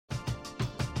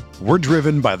We're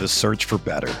driven by the search for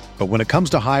better. But when it comes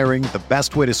to hiring, the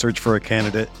best way to search for a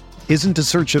candidate isn't to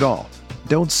search at all.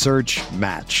 Don't search,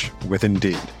 match with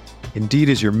Indeed. Indeed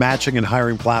is your matching and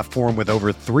hiring platform with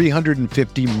over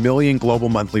 350 million global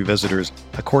monthly visitors,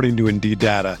 according to Indeed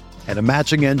data, and a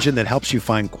matching engine that helps you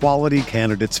find quality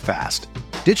candidates fast.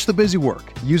 Ditch the busy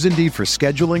work. Use Indeed for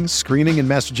scheduling, screening, and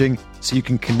messaging so you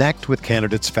can connect with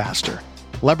candidates faster.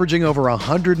 Leveraging over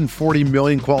 140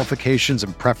 million qualifications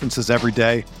and preferences every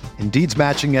day, Indeed's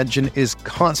matching engine is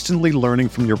constantly learning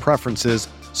from your preferences,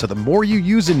 so the more you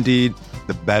use Indeed,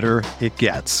 the better it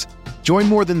gets. Join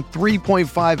more than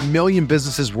 3.5 million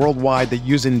businesses worldwide that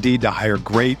use Indeed to hire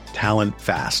great talent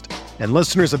fast. And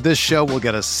listeners of this show will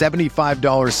get a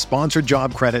 $75 sponsored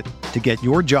job credit to get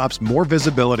your jobs more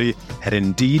visibility at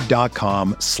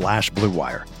Indeed.com/Blue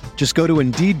Wire. Just go to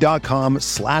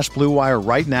Indeed.com/Blue Wire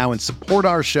right now and support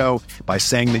our show by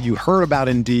saying that you heard about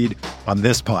Indeed on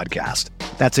this podcast.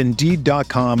 That's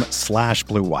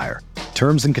Indeed.com/Blue Wire.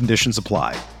 Terms and conditions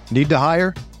apply. Need to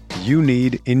hire? You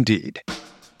need Indeed.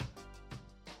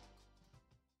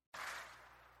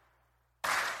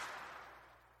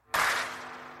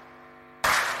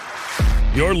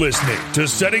 You're listening to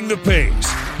Setting the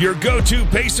Pace, your go-to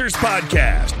Pacers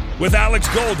podcast with Alex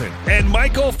Golden and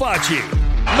Michael Facci.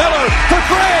 Miller for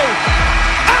three.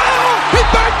 Oh, he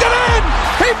backed it in.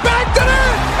 He backed it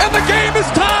in. And the game is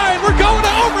tied. We're going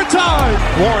to overtime.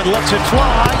 Warren lets it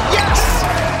fly. Yes.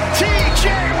 T.J.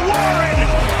 Warren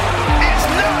is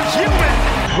not human.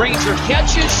 Granger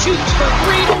catches, shoots for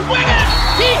three to win it.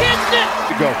 He hits it.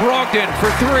 Go. Brogdon for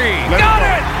three. Got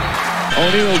it.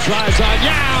 O'Neal drives on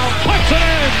Yao. Puts it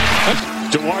in.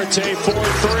 Duarte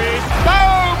 4-3.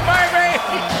 Boom, baby.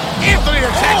 Anthony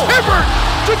attacks. Hibbert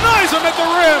denies him at the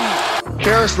rim.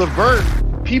 Karis LeVert,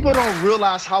 people don't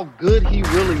realize how good he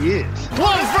really is.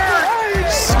 LeVert,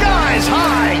 skies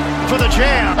high for the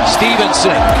jam.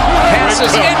 Stevenson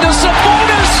passes into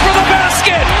Sabonis for the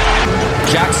basket.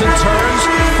 Jackson turns,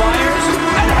 fires,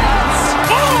 and hits.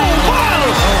 Oh, wow!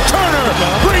 Turner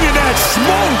bringing that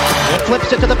smoke.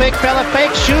 Flips it to the big fella,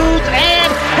 fake shoots,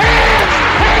 and hits!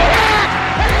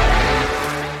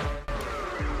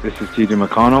 This is TJ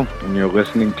McConnell, and you're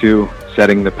listening to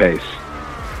Setting the Pace.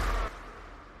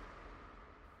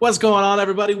 What's going on,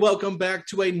 everybody? Welcome back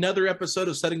to another episode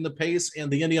of Setting the Pace. And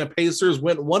the Indiana Pacers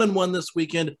went 1-1 this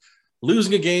weekend,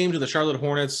 losing a game to the Charlotte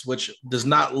Hornets, which does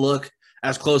not look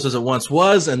as close as it once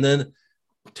was, and then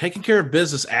taking care of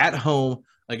business at home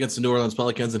against the New Orleans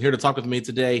Pelicans. And here to talk with me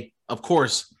today, of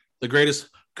course, the greatest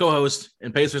co-host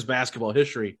in Pacers basketball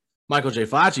history, Michael J.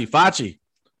 Facci. Facci,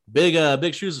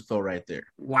 big shoes to fill right there.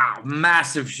 Wow,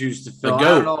 massive shoes to fill. I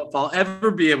don't know if I'll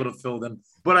ever be able to fill them,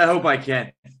 but I hope I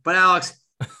can. But Alex,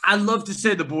 I'd love to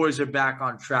say the boys are back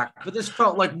on track, but this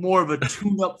felt like more of a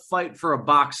tune-up fight for a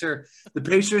boxer. The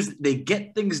Pacers, they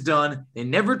get things done. They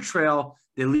never trail.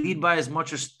 They lead by as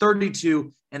much as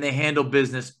 32, and they handle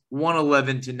business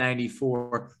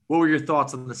 111-94. What were your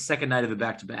thoughts on the second night of the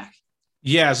back-to-back?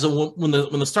 Yeah, so when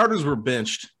the starters were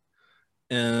benched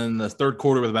in the third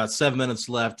quarter with about 7 minutes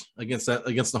left against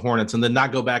the Hornets and then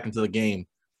not go back into the game,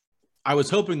 I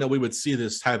was hoping that we would see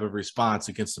this type of response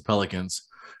against the Pelicans.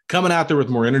 Coming out there with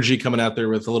more energy, coming out there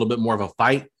with a little bit more of a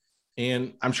fight.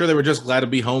 And I'm sure they were just glad to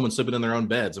be home and sleeping in their own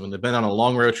beds. I mean, they've been on a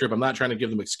long road trip. I'm not trying to give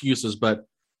them excuses, but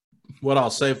what I'll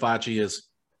say, Facci, is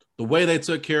the way they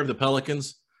took care of the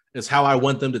Pelicans is how I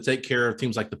want them to take care of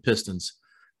teams like the Pistons,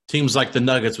 teams like the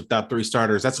Nuggets without three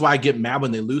starters. That's why I get mad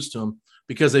when they lose to them,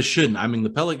 because they shouldn't. I mean, the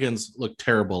Pelicans looked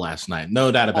terrible last night. No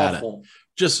doubt about it.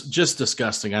 Just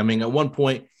disgusting. I mean, at one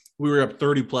point we were up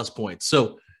 30-plus points.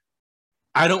 So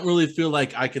I don't really feel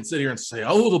like I can sit here and say,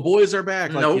 oh, the boys are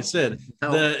back. Like you said,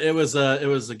 it was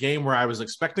a game where I was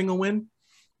expecting a win,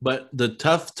 but the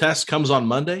tough test comes on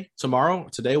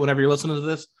today, whenever you're listening to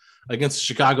this, against the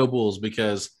Chicago Bulls,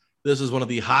 because this is one of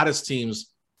the hottest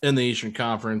teams in the Eastern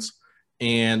Conference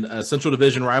and a Central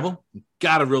Division rival.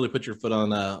 Got to really put your foot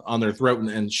on their throat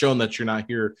and show them that you're not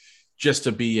here just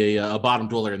to be a bottom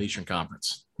dweller in the Eastern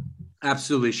Conference.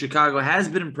 Absolutely. Chicago has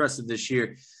been impressive this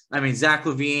year. I mean, Zach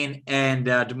LaVine and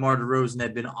DeMar DeRozan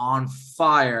have been on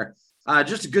fire.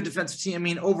 Just a good defensive team. I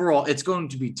mean, overall, it's going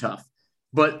to be tough.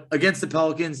 But against the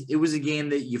Pelicans, it was a game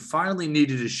that you finally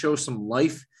needed to show some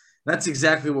life. That's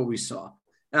exactly what we saw.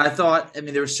 And I thought,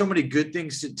 there were so many good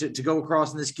things to go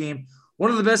across in this game.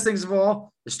 One of the best things of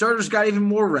all, the starters got even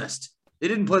more rest. They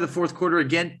didn't play the fourth quarter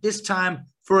again, this time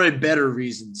for a better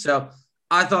reason. So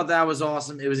I thought that was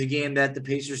awesome. It was a game that the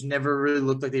Pacers never really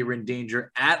looked like they were in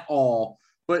danger at all.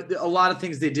 But a lot of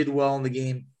things they did well in the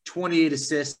game, 28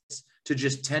 assists to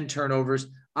just 10 turnovers.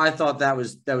 I thought that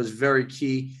was very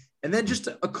key. and then just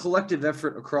a collective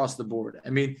effort across the board. I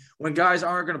mean, when guys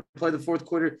aren't going to play the fourth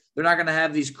quarter, they're not going to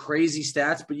have these crazy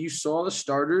stats, but you saw the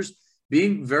starters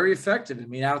being very effective. I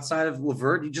mean, outside of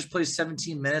LeVert, he just plays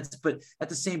 17 minutes, but at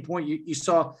the same point, you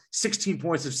saw 16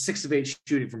 points of 6 of 8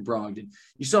 shooting from Brogdon.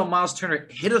 You saw Miles Turner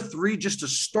hit a 3 just to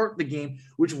start the game,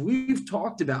 which we've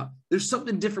talked about. There's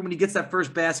something different when he gets that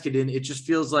first basket in. It just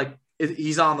feels like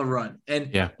he's on the run.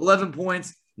 And 11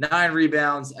 points, 9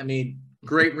 rebounds. I mean,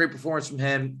 great performance from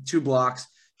him, 2 blocks.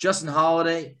 Justin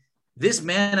Holiday, this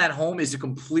man at home is a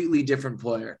completely different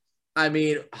player. I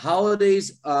mean,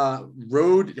 Holiday's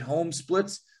road home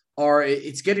splits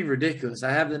it's getting ridiculous.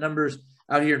 I have the numbers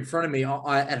out here in front of me.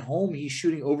 At home, he's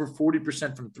shooting over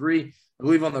 40% from 3. I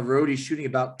believe on the road, he's shooting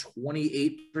about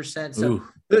 28%. So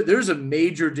there's a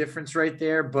major difference right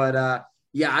there. But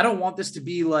I don't want this to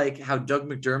be like how Doug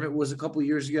McDermott was a couple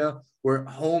years ago, where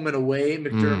home and away,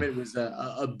 McDermott was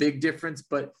a big difference.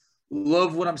 But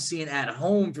love what I'm seeing at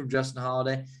home from Justin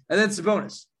Holiday. And then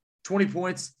Sabonis, 20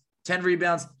 points. 10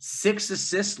 rebounds, 6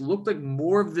 assists, looked like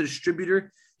more of the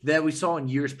distributor that we saw in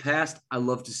years past. I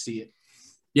love to see it.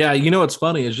 Yeah, you know what's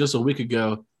funny is just a week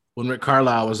ago when Rick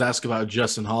Carlisle was asked about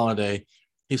Justin Holiday,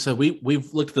 he said,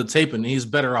 we've looked at the tape and he's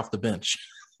better off the bench.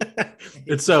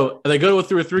 And so they go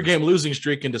through a 3-game losing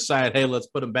streak and decide, hey, let's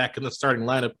put him back in the starting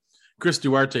lineup. Chris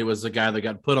Duarte was the guy that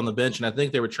got put on the bench, and I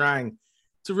think they were trying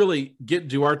to really get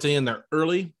Duarte in there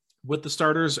early with the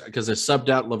starters because they subbed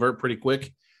out LeVert pretty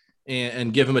quick.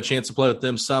 And give him a chance to play with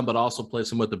them some, but also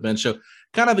place him with the bench. So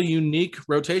kind of a unique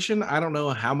rotation. I don't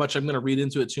know how much I'm going to read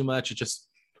into it too much. It just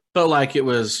felt like it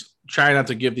was trying not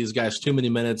to give these guys too many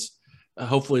minutes,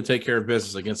 hopefully take care of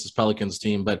business against this Pelicans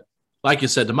team. But like you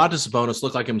said, Domantas Sabonis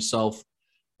looked like himself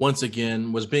once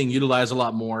again, was being utilized a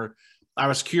lot more. I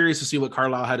was curious to see what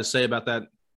Carlisle had to say about that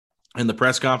in the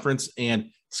press conference.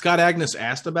 And Scott Agnes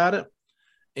asked about it.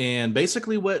 And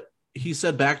basically what he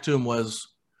said back to him was,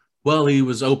 well, he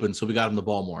was open, so we got him the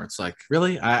ball more. It's like,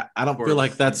 really? I don't feel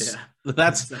like that's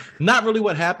not really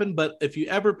what happened. But if you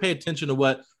ever pay attention to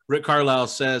what Rick Carlisle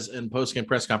says in post-game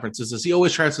press conferences, is he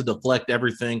always tries to deflect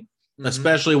everything,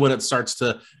 especially when it starts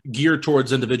to gear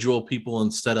towards individual people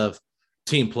instead of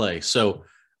team play. So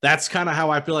that's kind of how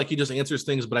I feel like he just answers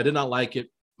things, but I did not like it.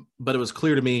 But it was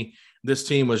clear to me this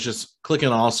team was just clicking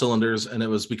on all cylinders, and it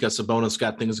was because Sabonis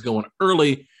got things going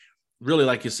early. Really,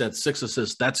 like you said, 6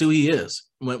 assists. That's who he is.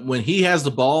 When he has the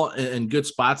ball in good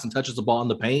spots and touches the ball in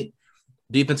the paint,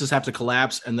 defenses have to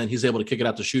collapse, and then he's able to kick it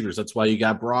out to shooters. That's why you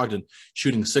got Brogdon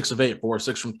shooting 6 of 8, 4 of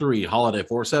 6 from 3. Holiday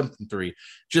 4 of 7 from 3.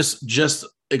 Just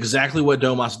exactly what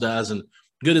Domas does, and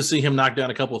good to see him knock down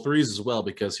a couple of threes as well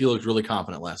because he looked really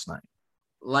confident last night.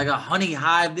 Like a honey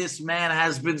hive, this man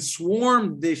has been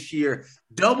swarmed this year.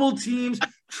 Double teams,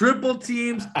 triple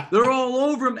teams, they're all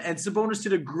over him. And Sabonis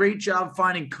did a great job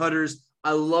finding cutters.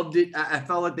 I loved it. I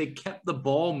felt like they kept the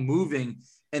ball moving.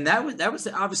 And that was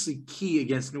obviously key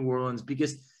against New Orleans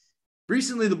because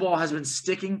recently the ball has been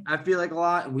sticking, I feel like, a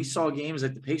lot. And we saw games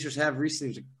like the Pacers have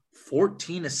recently. It was like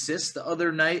 14 assists the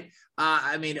other night.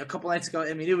 A couple nights ago,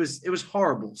 it was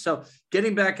horrible. So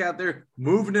getting back out there,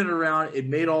 moving it around, it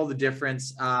made all the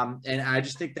difference. And I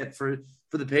just think that for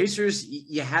the Pacers,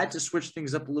 you had to switch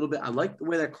things up a little bit. I like the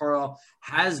way that Carlisle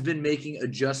has been making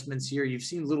adjustments here. You've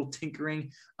seen little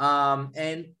tinkering.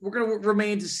 And we're going to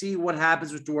remain to see what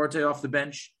happens with Duarte off the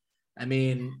bench.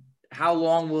 How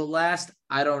long will it last?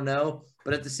 I don't know.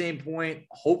 But at the same point,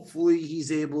 hopefully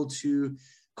he's able to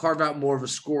carve out more of a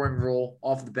scoring role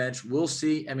off the bench. We'll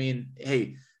see.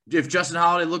 Hey, if Justin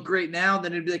Holiday looked great now,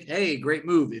 then it'd be like, hey, great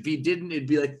move. If he didn't, it'd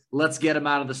be like, let's get him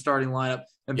out of the starting lineup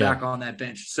and back on that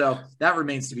bench. So that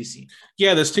remains to be seen.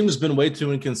 Yeah, this team has been way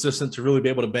too inconsistent to really be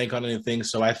able to bank on anything.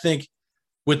 So I think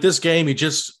with this game, you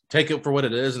just take it for what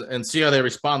it is and see how they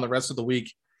respond the rest of the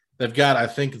week. They've got, I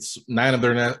think it's 9 of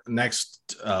their next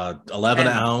 11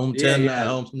 at home, 10 at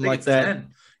home, something like that. 10.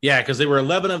 Yeah, because they were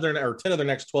 10 of their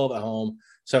next 12 at home.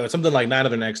 So it's something like 9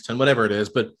 of their next 10, whatever it is.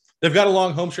 But they've got a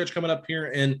long home stretch coming up here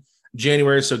in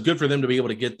January. So good for them to be able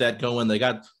to get that going. They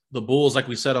got the Bulls, like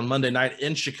we said, on Monday night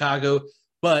in Chicago.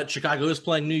 But Chicago is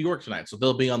playing New York tonight. So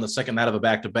they'll be on the second night of a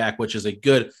back-to-back, which is a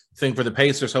good thing for the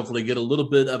Pacers. Hopefully get a little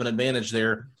bit of an advantage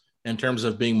there in terms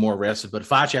of being more rested. But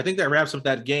Facci, I think that wraps up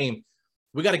that game.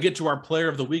 We got to get to our player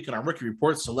of the week and our rookie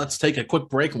report. So let's take a quick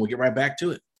break and we'll get right back to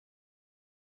it.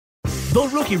 The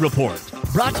Rookie Report,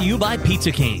 brought to you by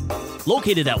Pizza King,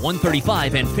 located at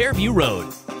 135 and Fairview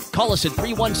Road. Call us at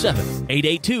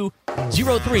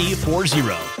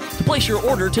 317-882-0340 to place your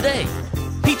order today.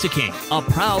 Pizza King, a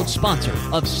proud sponsor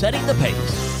of Setting the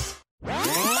Pace.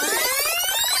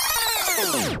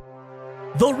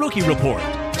 The Rookie Report.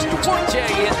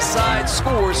 Duarte inside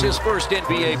scores his first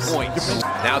NBA points.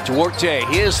 Now Duarte,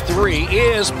 his three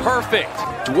is perfect.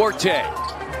 Duarte,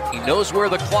 he knows where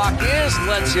the clock is,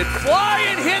 lets it fly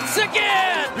and hits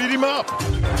again. Beat him up.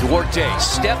 Duarte,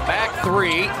 step back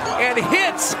three and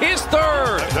hits his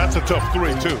third. That's a tough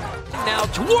three, too. Now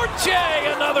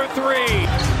Duarte, another three.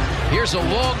 Here's a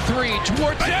long three.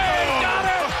 Duarte got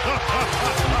it.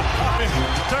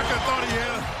 Tucker thought he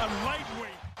had a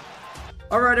lightweight.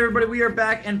 All right, everybody, we are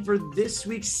back. And for this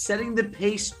week's Setting the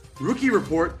Pace Rookie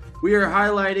Report, we are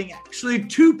highlighting actually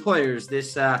two players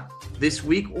this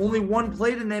week. Only one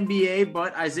played in the NBA,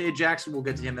 but Isaiah Jackson, we'll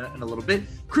get to him in a little bit.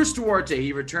 Chris Duarte,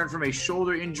 he returned from a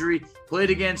shoulder injury, played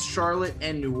against Charlotte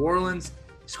and New Orleans,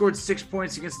 scored 6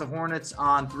 points against the Hornets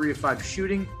on 3 of 5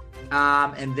 shooting,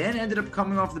 and then ended up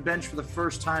coming off the bench for the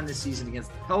first time this season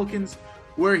against the Pelicans,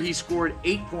 where he scored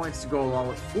 8 points to go along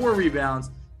with 4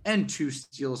 rebounds and 2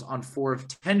 steals on 4 of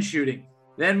 10 shooting.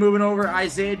 Then moving over,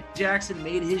 Isaiah Jackson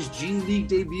made his G League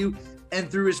debut, and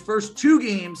through his first 2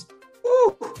 games,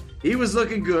 he was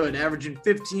looking good, averaging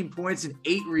 15 points and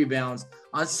 8 rebounds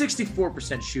on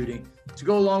 64% shooting to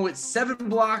go along with 7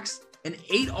 blocks and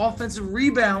 8 offensive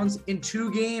rebounds in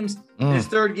 2 games. In his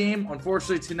third game,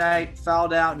 unfortunately tonight,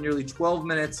 fouled out in nearly 12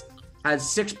 minutes, had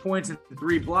 6 points and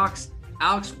 3 blocks.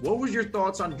 Alex, what was your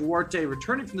thoughts on Duarte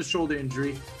returning from the shoulder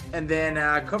injury, and then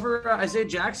cover Isaiah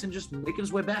Jackson just making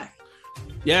his way back?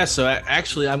 Yeah, so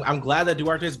actually, I'm glad that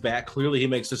Duarte's back. Clearly, he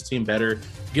makes this team better,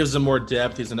 gives them more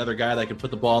depth. He's another guy that can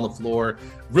put the ball on the floor.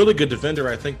 Really good defender.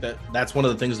 I think that's one of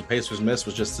the things the Pacers missed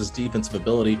was just his defensive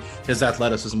ability, his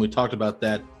athleticism. We talked about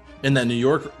that in that New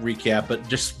York recap, but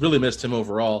just really missed him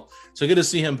overall. So good to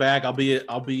see him back. I'll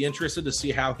be interested to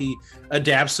see how he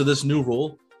adapts to this new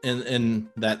role in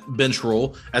that bench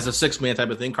role as a 6-man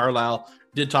type of thing. Carlisle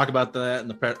did talk about that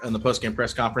in the post-game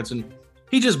press conference, and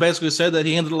he just basically said that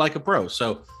he handled it like a pro.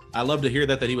 So I love to hear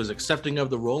that he was accepting of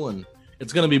the role, and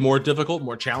it's going to be more difficult,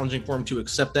 more challenging for him to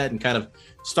accept that and kind of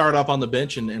start off on the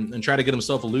bench and try to get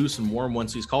himself loose and warm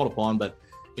once he's called upon. But,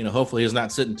 hopefully he's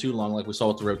not sitting too long like we saw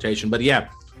with the rotation. But yeah,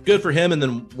 good for him. And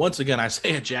then once again,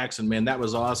 Isaiah Jackson, man, that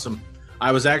was awesome.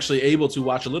 I was actually able to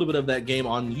watch a little bit of that game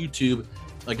on YouTube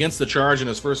against the Charge in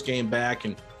his first game back.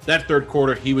 And that third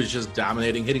quarter, he was just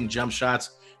dominating, hitting jump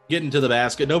shots, getting to the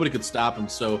basket. Nobody could stop him.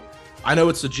 So I know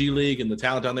it's the G League and the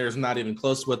talent down there is not even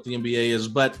close to what the NBA is,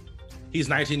 but he's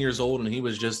 19 years old and he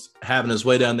was just having his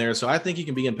way down there. So I think he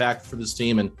can be impactful for this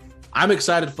team. And I'm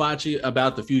excited, Facci,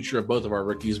 about the future of both of our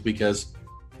rookies because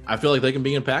I feel like they can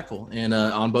be impactful and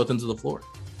on both ends of the floor.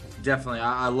 Definitely.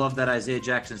 I love that Isaiah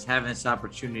Jackson's having this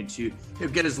opportunity to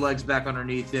get his legs back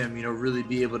underneath him, really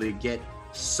be able to get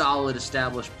solid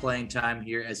established playing time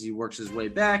here as he works his way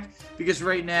back, because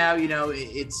right now,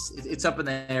 it's up in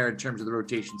the air in terms of the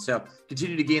rotation. So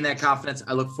continue to gain that confidence.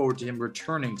 I look forward to him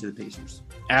returning to the Pacers.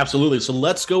 Absolutely. So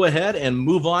let's go ahead and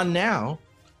move on now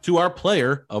to our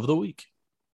player of the week.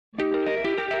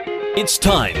 It's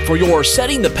time for your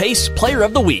Setting the Pace Player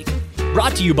of the Week,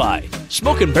 brought to you by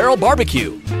Smoke and Barrel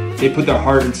Barbecue. They put their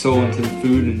heart and soul into the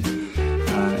food,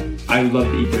 and I would love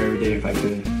to eat there every day if I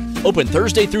could. Open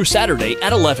Thursday through Saturday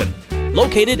at 11.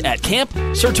 Located at Camp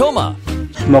Sertoma.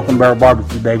 Smoke and Barrel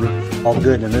Barbecue, baby. All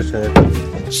good in this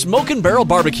hood. Smoke and Barrel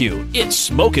Barbecue. It's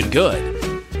smoking good.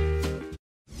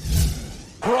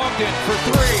 Brogdon for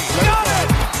 3. Got it!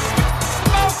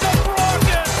 Malcolm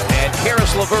Brogdon! And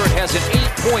Karis LeVert has an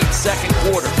 8-point second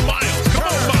quarter. Miles, come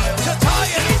on, Miles. To tie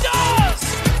it, he does!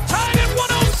 Tied at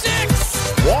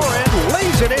 106! Warren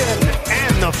lays it in,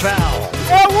 and the foul.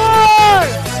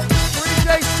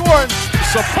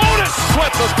 Sabonis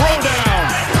swept the throwdown.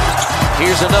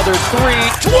 Here's another 3.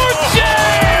 Duarte!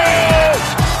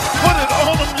 Put it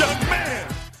on him, young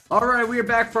man. All right, we are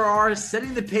back for our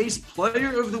Setting the Pace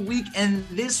Player of the Week, and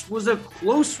this was a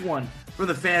close one for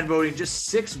the fan voting. Just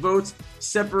 6 votes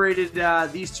separated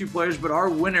these two players, but our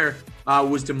winner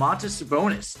was Domantas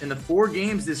Sabonis. In the 4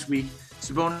 games this week,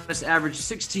 Sabonis averaged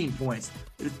 16 points,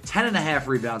 10.5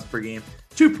 rebounds per game,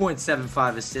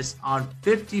 2.75 assists on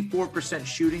 54%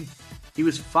 shooting. He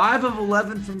was 5 of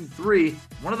 11 from 3.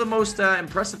 One of the most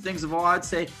impressive things of all, I'd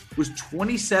say, was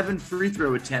 27 free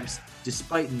throw attempts,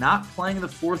 despite not playing the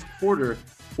fourth quarter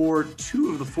for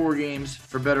 2 of the 4 games,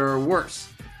 for better or worse.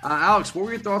 Alex, what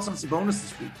were your thoughts on Sabonis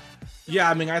this week? Yeah,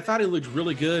 I thought he looked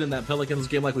really good in that Pelicans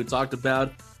game like we talked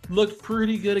about. Looked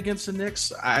pretty good against the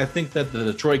Knicks. I think that the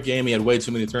Detroit game, he had way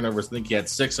too many turnovers. I think he had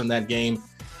 6 in that game.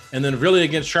 And then really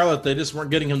against Charlotte, they just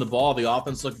weren't getting him the ball. The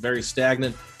offense looked very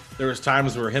stagnant. there was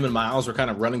times where him and Miles were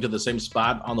kind of running to the same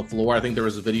spot on the floor. I think there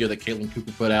was a video that Caitlin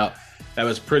Cooper put out that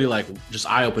was pretty just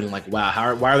eye-opening. Like,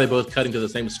 wow, why are they both cutting to the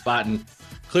same spot? And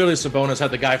clearly Sabonis had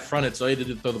the guy fronted, so he had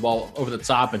to throw the ball over the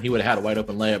top, and he would have had a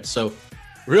wide-open layup. So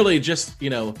really just,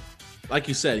 like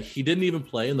you said, he didn't even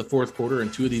play in the fourth quarter in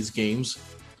 2 of these games.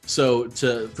 So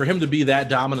for him to be that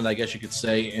dominant, I guess you could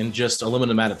say, in just a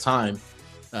limited amount of time,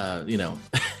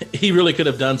 he really could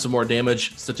have done some more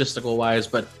damage statistical-wise.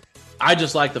 But I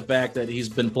just like the fact that he's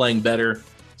been playing better.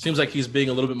 Seems like he's being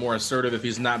a little bit more assertive if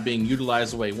he's not being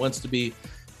utilized the way he wants to be.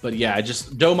 But yeah,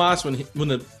 Domas,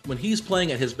 when he's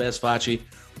playing at his best, Facci,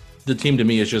 the team to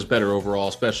me is just better overall,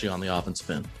 especially on the offensive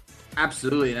end.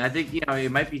 Absolutely. And I think,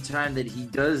 it might be time that he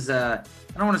does, I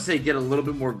don't want to say get a little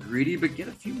bit more greedy, but get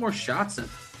a few more shots in.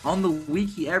 On the week,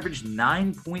 he averaged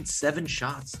 9.7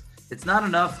 shots. It's not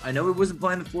enough. I know he wasn't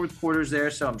playing the fourth quarters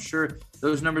there, so I'm sure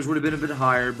those numbers would have been a bit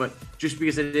higher. But just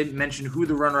because I didn't mention who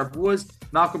the runner-up was,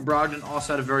 Malcolm Brogdon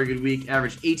also had a very good week,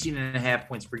 averaged 18.5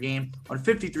 points per game on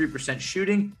 53%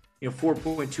 shooting,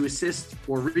 4.2 assists,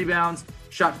 4 rebounds,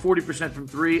 shot 40% from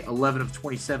 3, 11 of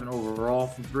 27 overall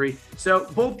from 3. So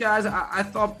both guys I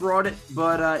thought brought it,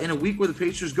 but in a week where the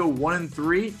Pacers go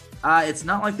 1-3, it's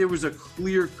not like there was a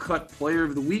clear-cut player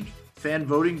of the week. Fan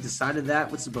voting decided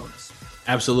that with Sabonis.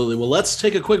 Absolutely. Well, let's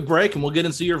take a quick break, and we'll get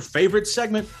into your favorite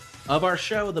segment of our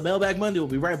show, the Mailbag Monday. We'll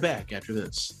be right back after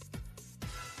this.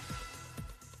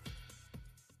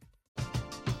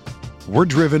 We're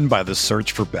driven by the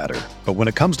search for better. But when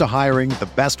it comes to hiring, the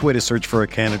best way to search for a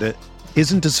candidate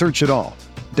isn't to search at all.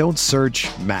 Don't search,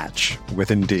 match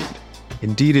with Indeed.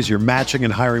 Indeed is your matching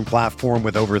and hiring platform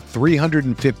with over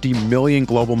 350 million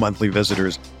global monthly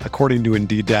visitors, according to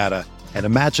Indeed data, and a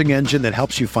matching engine that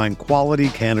helps you find quality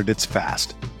candidates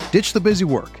fast. Ditch the busy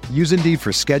work. Use Indeed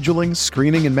for scheduling,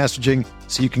 screening, and messaging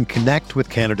so you can connect with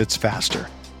candidates faster.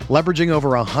 Leveraging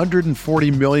over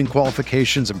 140 million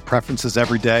qualifications and preferences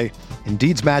every day,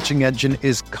 Indeed's matching engine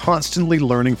is constantly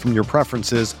learning from your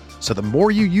preferences, so the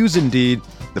more you use Indeed,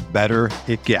 the better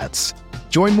it gets.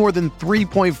 Join more than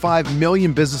 3.5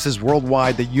 million businesses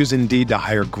worldwide that use Indeed to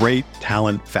hire great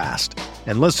talent fast.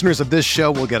 And listeners of this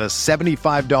show will get a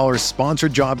 $75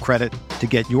 sponsored job credit to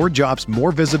get your jobs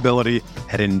more visibility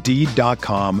at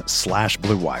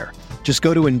Indeed.com/Blue Wire. Just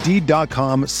go to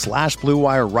Indeed.com/Blue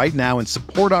Wire right now and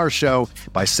support our show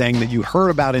by saying that you heard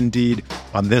about Indeed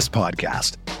on this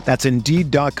podcast. That's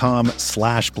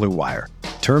Indeed.com/Blue Wire.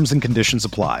 Terms and conditions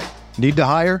apply. Need to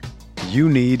hire? You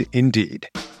need Indeed.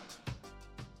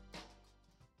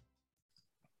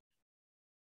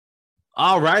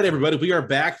 All right, everybody, we are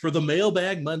back for the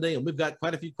Mailbag Monday, and we've got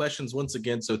quite a few questions once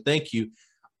again. So thank you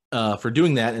for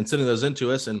doing that and sending those in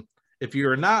to us. And if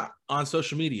you're not on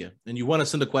social media and you want to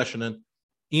send a question in,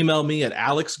 email me at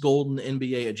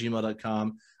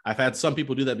alexgoldennba@gmail.com. I've had some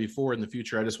people do that before. In the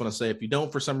future, I just want to say, if you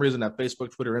don't, for some reason, have Facebook,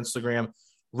 Twitter, Instagram,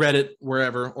 Reddit,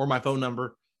 wherever, or my phone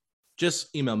number,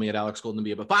 just email me at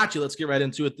alexgoldennba. But Facci, let's get right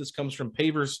into it. This comes from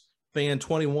Pavers Fan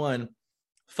 21.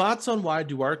 Thoughts on why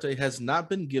Duarte has not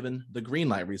been given the green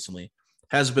light recently?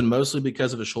 Has it been mostly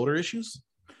because of his shoulder issues?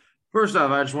 First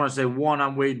off, I just want to say,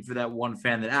 I'm waiting for that one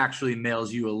fan that actually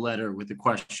mails you a letter with a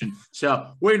question.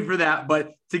 So waiting for that.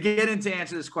 But to get into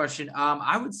answer this question,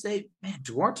 I would say, man,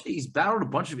 Duarte, he's battled a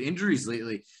bunch of injuries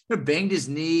lately. Banged his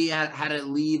knee, had it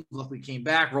leave, luckily came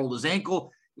back, rolled his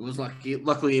ankle. He was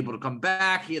luckily able to come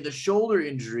back. He had the shoulder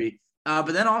injury,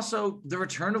 but then also the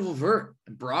return of LeVert.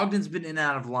 Brogdon's been in and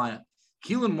out of lineup.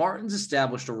 Keelan Martin's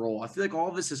established a role. I feel like all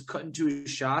of this has cut into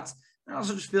his shots. I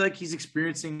also just feel like he's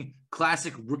experiencing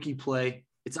classic rookie play.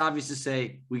 It's obvious to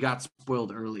say we got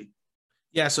spoiled early.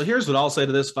 Yeah, so here's what I'll say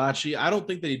to this, Facci. I don't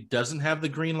think that he doesn't have the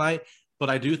green light, but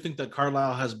I do think that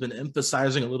Carlisle has been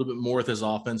emphasizing a little bit more with his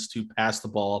offense to pass the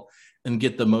ball and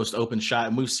get the most open shot.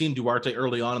 And we've seen Duarte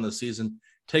early on in the season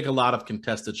take a lot of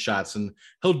contested shots, and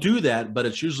he'll do that, but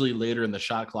it's usually later in the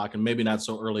shot clock and maybe not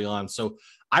so early on. So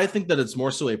I think that it's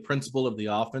more so a principle of the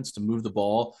offense to move the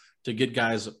ball, to get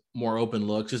guys more open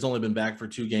looks. He's only been back for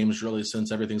 2 games really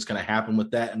since everything's going to happen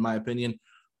with that, in my opinion.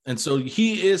 And so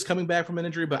he is coming back from an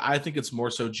injury, but I think it's more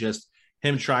so just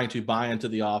him trying to buy into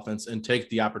the offense and take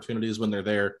the opportunities when they're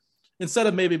there, instead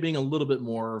of maybe being a little bit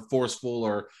more forceful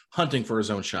or hunting for his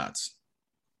own shots.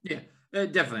 Yeah,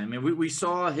 definitely. I mean, we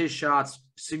saw his shots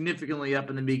significantly up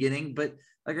in the beginning, but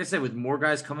like I said, with more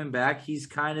guys coming back, he's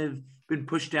kind of been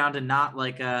pushed down to not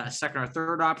like a second or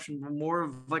third option, but more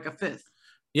of like a fifth.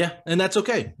 Yeah, and that's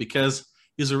okay because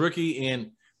he's a rookie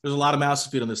and there's a lot of mouths to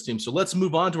feed on this team. So let's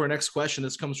move on to our next question.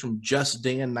 This comes from Just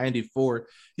Dan 94.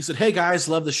 He said, "Hey guys,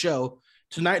 love the show.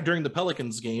 Tonight during the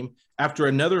Pelicans game, after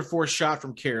another forced shot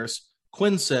from Karras,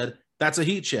 Quinn said, that's a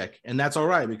heat check, and that's all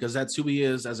right because that's who he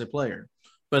is as a player.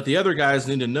 But the other guys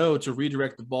need to know to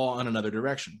redirect the ball in another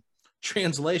direction.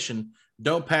 Translation,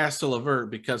 don't pass to LeVert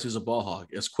because he's a ball hog.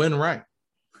 Is Quinn right?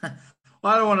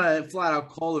 Well, I don't want to flat out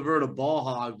call LeVert a ball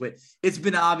hog, but it's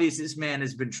been obvious this man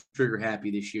has been trigger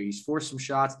happy this year. He's forced some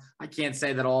shots. I can't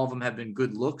say that all of them have been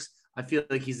good looks. I feel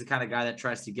like he's the kind of guy that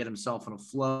tries to get himself in a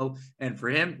flow. And for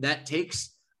him, that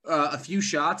takes a few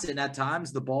shots. And at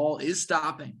times the ball is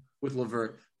stopping with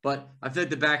LeVert. But I feel like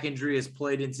the back injury has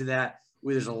played into that.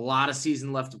 There's a lot of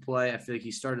season left to play. I feel like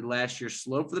he started last year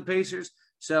slow for the Pacers.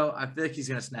 So I feel like he's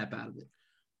going to snap out of it.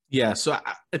 Yeah, so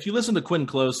if you listen to Quinn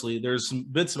closely, there's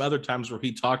been some other times where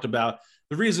he talked about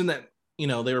the reason that,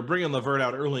 they were bringing LeVert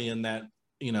out early in that,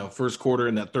 first quarter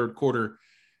and that third quarter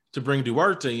to bring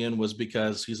Duarte in was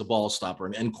because he's a ball stopper.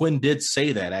 And Quinn did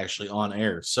say that actually on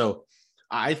air. So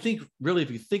I think really,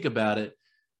 if you think about it,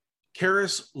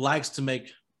 Karras likes to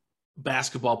make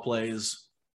basketball plays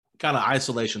kind of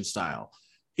isolation style.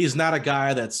 He's not a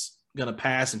guy that's going to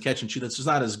pass and catch and shoot. That's just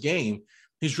not his game.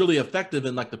 He's really effective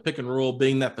in like the pick and roll,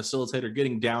 being that facilitator,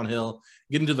 getting downhill,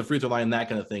 getting to the free throw line, that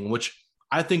kind of thing, which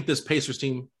I think this Pacers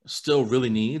team still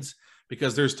really needs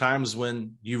because there's times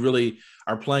when you really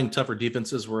are playing tougher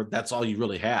defenses where that's all you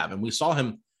really have. And we saw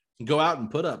him go out and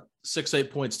put up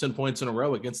 6-8 points, 10 points in a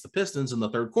row against the Pistons in the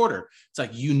third quarter. It's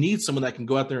like you need someone that can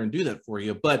go out there and do that for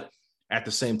you. But at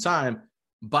the same time,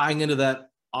 buying into that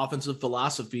offensive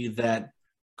philosophy that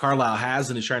Carlisle has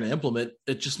and is trying to implement,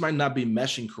 it just might not be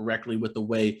meshing correctly with the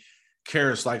way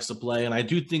Karras likes to play. And I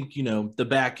do think, the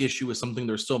back issue is something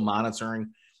they're still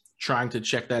monitoring, trying to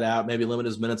check that out, maybe limit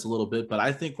his minutes a little bit. But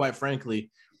I think, quite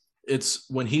frankly, it's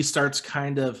when he starts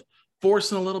kind of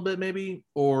forcing a little bit maybe,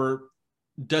 or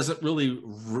doesn't really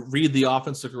read the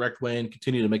offense the correct way and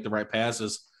continue to make the right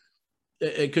passes,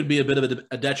 it could be a bit of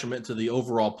a detriment to the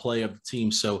overall play of the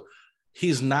team. So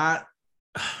he's not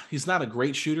a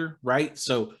great shooter, right?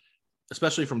 So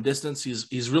especially from distance,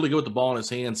 he's really good with the ball in his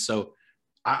hands. So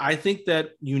I think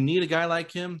that you need a guy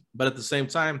like him, but at the same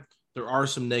time, there are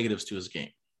some negatives to his game.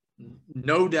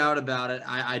 No doubt about it.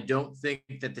 I don't think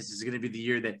that this is going to be the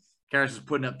year that Karras is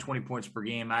putting up 20 points per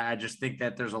game. I just think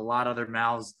that there's a lot of other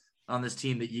mouths on this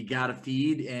team that you got to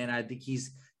feed, and I think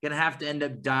he's going to have to end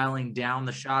up dialing down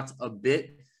the shots a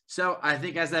bit. So I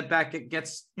think as that back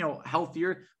gets,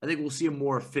 healthier, I think we'll see a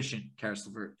more efficient Caris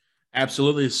LeVert.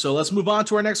 Absolutely. So let's move on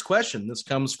to our next question. This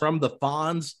comes from the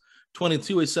Fonz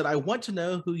 22. He said, I want to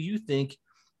know who you think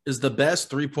is the best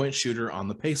three-point shooter on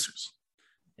the Pacers.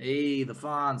 Hey, the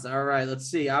Fonz. All right, let's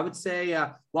see. I would say,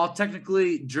 while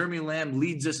technically Jeremy Lamb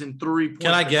leads us in three-point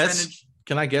percentage.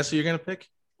 Can I guess who you're going to pick?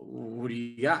 What do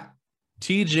you got?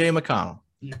 TJ McConnell.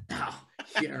 No.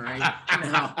 Yeah, right.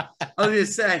 No. I was going to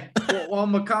say, while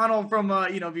McConnell from,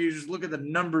 if you just look at the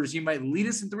numbers, he might lead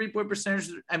us in three-point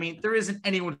percentage. I mean, there isn't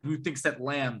anyone who thinks that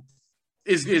Lamb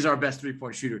is our best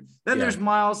three-point shooter. Then there's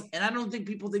Miles, and I don't think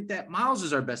people think that Miles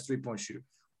is our best three-point shooter.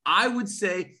 I would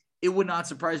say it would not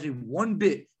surprise me one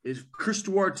bit if Chris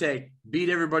Duarte beat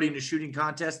everybody in the shooting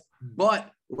contest. But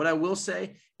what I will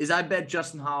say is I bet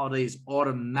Justin Holiday is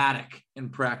automatic in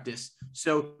practice.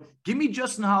 So give me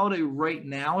Justin Holiday right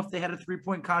now if they had a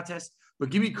three-point contest, but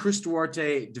give me Chris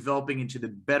Duarte developing into the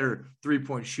better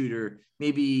three-point shooter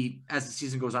maybe as the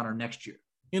season goes on or next year.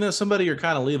 Somebody you're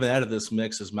kind of leaving out of this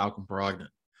mix is Malcolm Brogdon.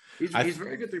 He's a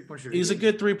very good three-point shooter. He's a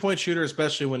good three-point shooter,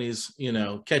 especially when he's,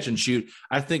 catch and shoot.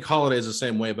 I think Holiday is the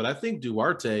same way, but I think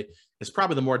Duarte is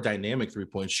probably the more dynamic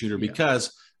three-point shooter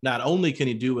because not only can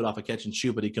he do it off a catch and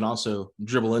shoot, but he can also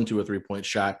dribble into a three-point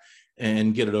shot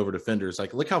and get it over defenders.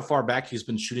 Like, look how far back he's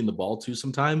been shooting the ball to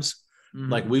sometimes.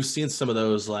 Mm-hmm. Like, we've seen some of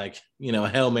those,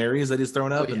 Hail Marys that he's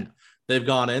thrown up and they've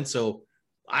gone in. So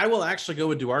I will actually go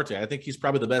with Duarte. I think he's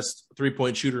probably the best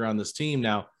three-point shooter on this team.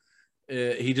 Now,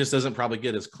 he just doesn't probably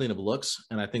get as clean of looks,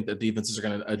 and I think that defenses are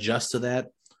going to adjust to that.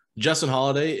 Justin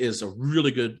Holiday is a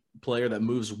really good player that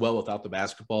moves well without the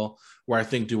basketball, where I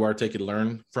think Duarte could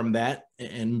learn from that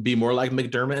and be more like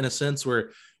McDermott in a sense,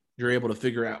 where you're able to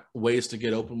figure out ways to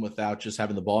get open without just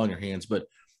having the ball in your hands. But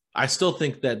I still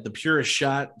think that the purest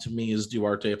shot to me is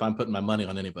Duarte if I'm putting my money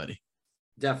on anybody.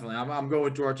 Definitely. I'm going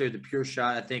with Duarte with the pure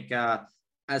shot. I think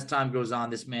as time goes on,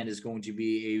 this man is going to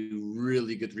be a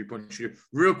really good three-point shooter.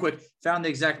 Real quick, found the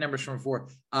exact numbers from before.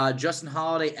 Justin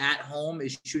Holiday at home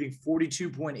is shooting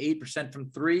 42.8% from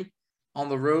three. On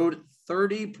the road,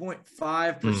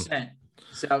 30.5%.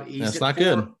 So he's not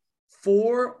good.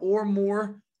 Four or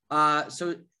more.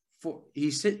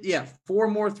 He's hit, 4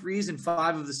 more threes in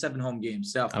 5 of the 7 home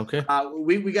games. So okay,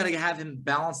 we got to have him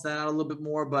balance that out a little bit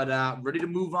more. But ready to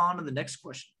move on to the next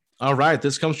question. All right,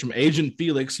 this comes from Agent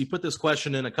Felix. He put this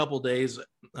question in a couple days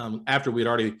after we'd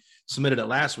already submitted it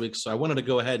last week. So I wanted to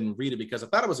go ahead and read it because I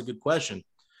thought it was a good question.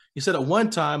 He said, at one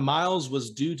time, Miles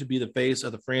was due to be the face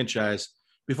of the franchise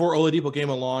before Oladipo came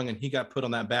along and he got put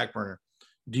on that back burner.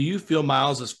 Do you feel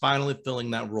Miles is finally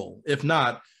filling that role? If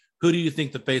not, who do you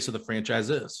think the face of the franchise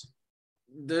is?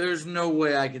 There's no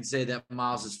way I can say that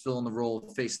Miles is filling the role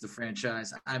of face of the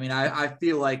franchise. I mean, I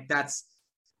feel like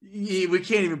we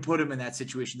can't even put him in that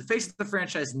situation. The face of the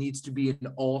franchise needs to be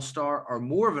an all-star or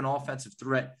more of an offensive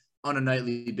threat on a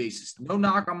nightly basis. No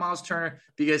knock on Miles Turner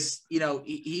because,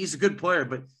 he's a good player,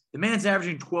 but the man's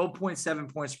averaging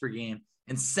 12.7 points per game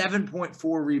and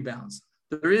 7.4 rebounds.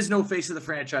 There is no face of the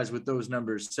franchise with those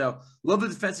numbers. So love the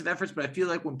defensive efforts, but I feel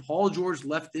like when Paul George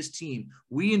left this team,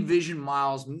 we envisioned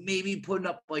Miles maybe putting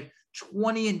up like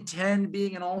 20 and 10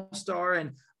 being an all-star.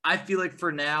 And I feel like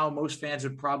for now, most fans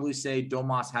would probably say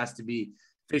Domas has to be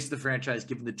face of the franchise,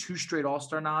 given the 2 straight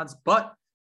all-star nods. But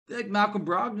I think Malcolm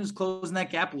Brogdon is closing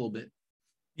that gap a little bit.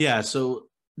 Yeah, so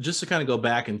just to kind of go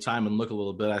back in time and look a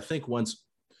little bit, I think once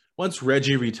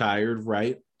Reggie retired,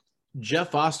 right,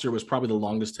 Jeff Foster was probably the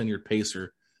longest tenured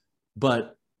Pacer,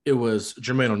 but it was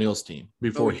Jermaine O'Neal's team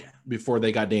before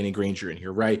they got Danny Granger in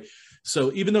here, right?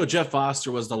 So even though Jeff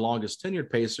Foster was the longest tenured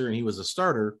Pacer and he was a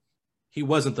starter, he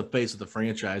wasn't the face of the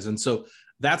franchise. And so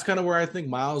that's kind of where I think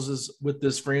Miles is with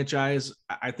this franchise.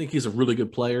 I think he's a really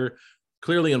good player,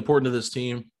 clearly important to this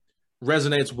team,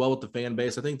 resonates well with the fan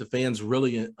base. I think the fans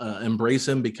really embrace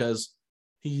him because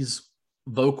he's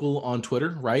vocal on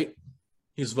Twitter, right?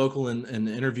 He's vocal in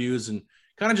interviews and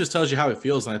kind of just tells you how it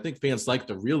feels. And I think fans like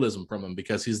the realism from him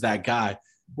because he's that guy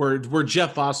where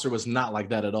Jeff Foster was not like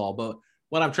that at all. But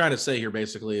what I'm trying to say here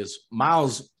basically is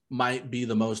Miles might be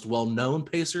the most well-known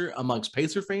Pacer amongst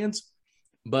Pacer fans.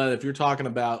 But if you're talking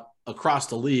about across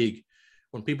the league,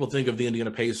 when people think of the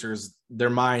Indiana Pacers, their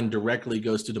mind directly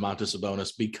goes to Domantas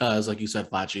Sabonis because, like you said,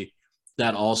 Facci,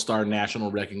 that all-star national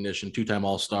recognition, 2-time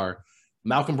all-star.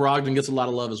 Malcolm Brogdon gets a lot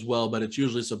of love as well, but it's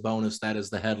usually Sabonis that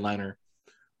is the headliner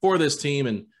for this team.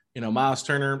 And, Miles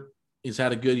Turner, he's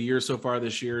had a good year so far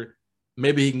this year.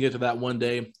 Maybe he can get to that one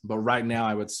day. But right now,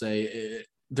 I would say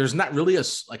there's not really a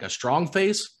strong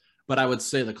face, but I would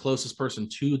say the closest person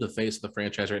to the face of the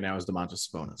franchise right now is Domantas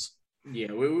Sabonis.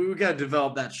 Yeah, we got to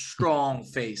develop that strong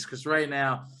face because right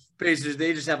now, Pacers,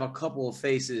 they just have a couple of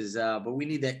faces, but we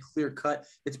need that clear cut.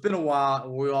 It's been a while,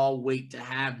 and we all wait to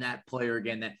have that player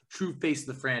again, that true face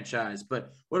of the franchise.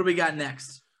 But what do we got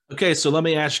next? Okay, so let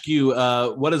me ask you,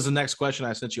 what is the next question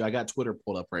I sent you? I got Twitter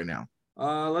pulled up right now.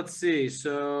 Let's see.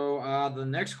 So the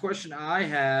next question I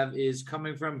have is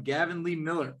coming from Gavin Lee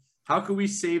Miller. How can we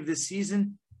save this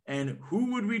season, and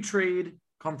who would we trade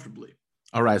comfortably?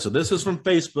 All right, so this is from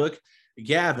Facebook.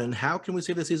 Gavin, how can we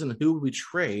save this season, and who would we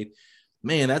trade?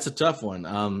 Man, that's a tough one.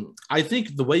 I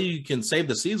think the way you can save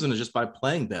the season is just by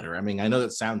playing better. I mean, I know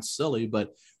that sounds silly,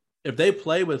 but if they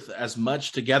play with as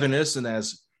much togetherness and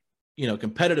as,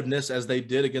 competitiveness as they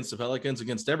did against the Pelicans,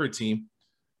 against every team,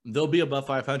 they'll be above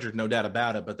 500, no doubt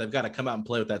about it. But they've got to come out and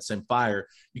play with that same fire.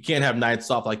 You can't have nights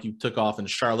off like you took off in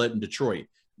Charlotte and Detroit.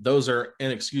 Those are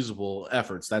inexcusable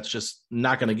efforts. That's just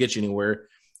not going to get you anywhere.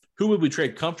 Who would we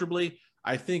trade comfortably?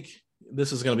 I think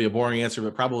this is going to be a boring answer,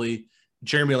 but probably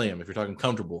Jeremy Lamb, if you're talking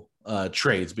comfortable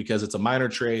trades, because it's a minor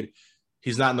trade.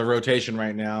 He's not in the rotation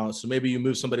right now. So maybe you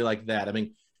move somebody like that. I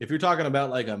mean, if you're talking about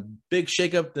like a big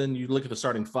shakeup, then you look at the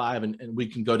starting 5 and we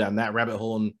can go down that rabbit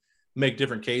hole and make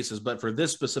different cases. But for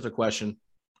this specific question,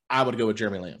 I would go with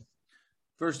Jeremy Lamb.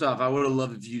 First off, I would have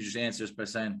loved if you just answered this by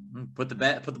saying, put the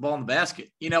ball in the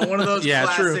basket. One of those yeah,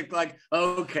 classic, true. like,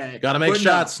 okay. Got to make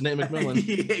shots, Nate McMillan.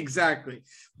 Yeah, exactly.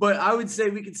 But I would say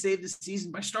we could save this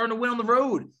season by starting to win on the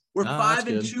road. We're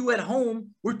 5-2 at home.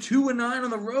 We're 2-9 on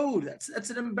the road. That's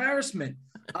an embarrassment.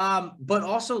 But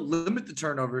also limit the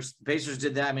turnovers. The Pacers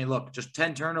did that. I mean, look, just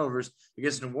 10 turnovers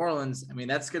against New Orleans. I mean,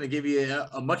 that's going to give you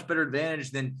a much better advantage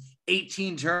than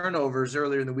 18 turnovers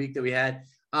earlier in the week that we had.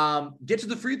 Get to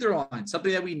the free throw line,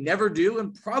 something that we never do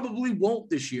and probably won't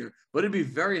this year, but it'd be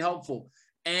very helpful.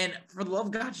 And for the love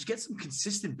of God, just get some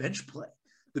consistent bench play.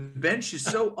 The bench is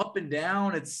so up and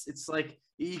down. It's like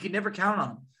you can never count on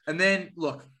them. And then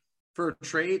look, for a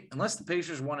trade, unless the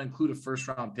Pacers want to include a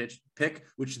first-round pick,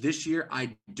 which this year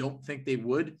I don't think they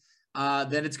would,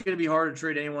 then it's going to be hard to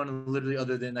trade anyone literally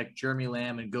other than like Jeremy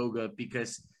Lamb and Goga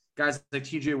because guys like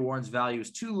TJ Warren's value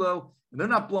is too low, and they're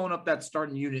not blowing up that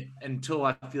starting unit until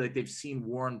I feel like they've seen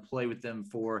Warren play with them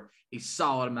for a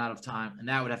solid amount of time, and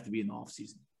that would have to be in the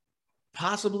offseason.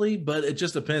 Possibly, but it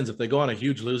just depends. If they go on a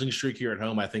huge losing streak here at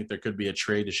home, I think there could be a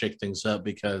trade to shake things up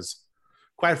because,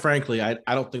 quite frankly, I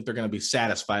don't think they're going to be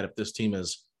satisfied if this team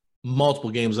is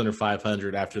multiple games under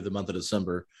 500 after the month of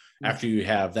December after you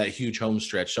have that huge home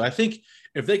stretch. So I think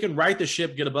if they can right the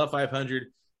ship, get above 500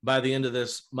 by the end of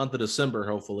this month of December,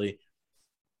 hopefully,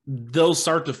 they'll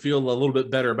start to feel a little bit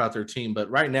better about their team. But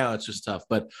right now it's just tough.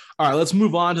 But all right, let's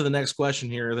move on to the next question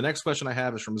here. The next question I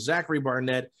have is from Zachary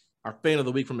Barnett, our fan of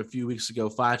the week from a few weeks ago,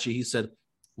 Facci. He said,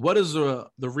 what is the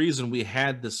reason we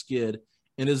had the skid?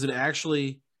 And is it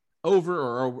actually over,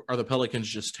 or are the Pelicans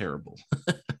just terrible?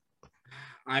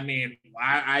 I mean,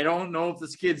 I don't know if the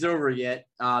skid's over yet.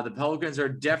 The Pelicans are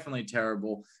definitely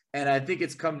terrible. And I think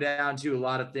it's come down to a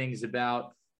lot of things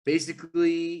about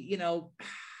basically,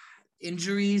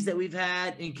 injuries that we've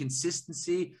had,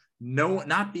 inconsistency,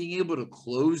 not being able to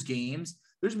close games.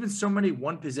 There's been so many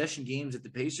one-possession games that the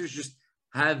Pacers just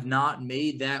have not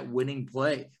made that winning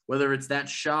play, whether it's that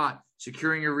shot,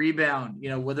 securing a rebound,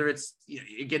 whether it's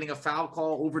getting a foul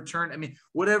call overturned. I mean,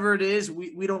 whatever it is,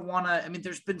 we don't want to. I mean,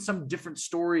 there's been some different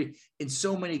story in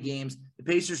so many games. The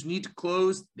Pacers need to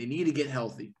close. They need to get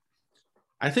healthy.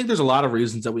 I think there's a lot of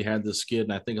reasons that we had this skid,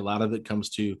 and I think a lot of it comes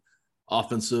to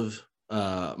offensive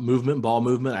movement, ball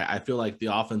movement. I feel like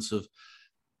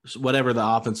whatever the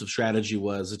offensive strategy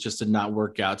was, it just did not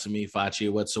work out to me,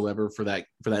 Facci, whatsoever for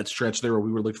that stretch there where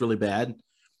we looked really bad.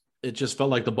 It just felt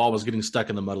like the ball was getting stuck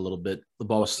in the mud a little bit. The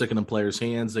ball was sticking in players'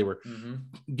 hands. They were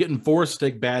getting forced to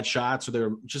take bad shots, or they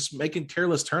were just making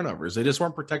careless turnovers. They just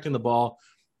weren't protecting the ball.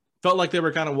 Felt like they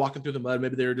were kind of walking through the mud.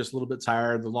 Maybe they were just a little bit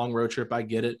tired. The long road trip, I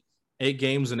get it. 8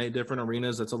 games in 8 different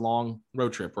arenas. That's a long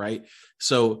road trip, right?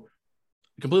 So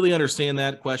completely understand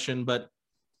that question,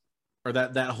 or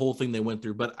that whole thing they went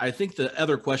through. But I think the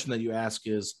other question that you ask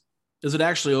is it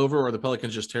actually over, or are the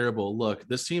Pelicans just terrible? Look,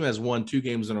 this team has won 2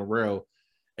 games in a row,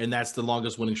 and that's the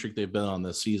longest winning streak they've been on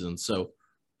this season. So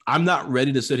I'm not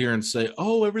ready to sit here and say,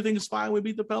 oh, everything's fine. We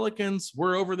beat the Pelicans.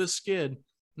 We're over this skid.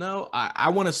 No, I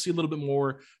want to see a little bit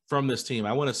more from this team.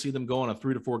 I want to see them go on a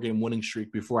 3 to 4 game winning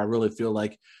streak before I really feel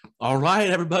like, all right,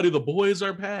 everybody, the boys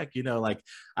are back.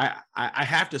 I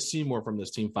have to see more from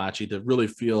this team, Facci, to really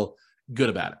feel good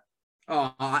about it.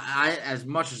 Oh, I as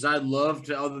much as I'd love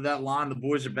to utter that line, the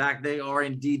boys are back. They are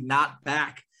indeed not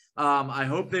back. I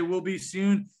hope they will be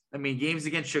soon. I mean, games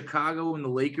against Chicago and the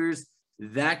Lakers,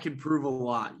 that can prove a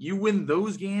lot. You win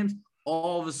those games,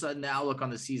 all of a sudden the outlook on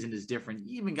the season is different.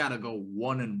 You even got to go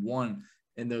 1-1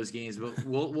 in those games, but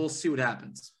we'll see what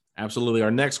happens. Absolutely. Our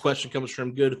next question comes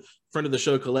from good friend of the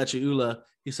show, Kalechi Ula.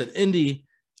 He said, Indy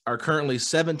are currently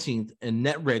 17th in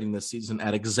net rating this season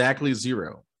at exactly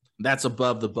 0. That's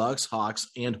above the Bucks, Hawks,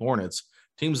 and Hornets,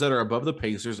 teams that are above the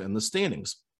Pacers in the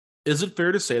standings. Is it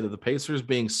fair to say that the Pacers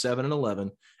being 7-11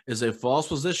 is a false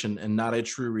position and not a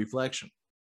true reflection?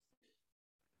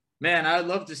 Man, I'd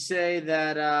love to say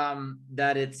that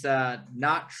that it's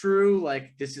not true.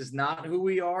 Like, this is not who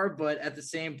we are. But at the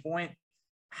same point,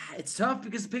 it's tough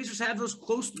because the Pacers have those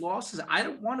close losses. I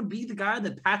don't want to be the guy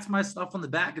that pats myself on the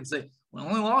back and say, we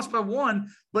only lost by 1.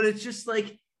 But it's just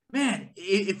like, man,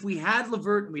 if we had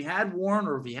LeVert and we had Warren,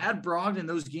 or if we had Brogdon in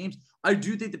those games, I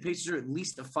do think the Pacers are at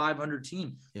least a 500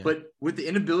 team. Yeah. But with the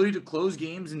inability to close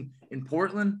games in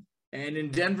Portland and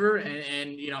in Denver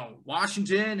and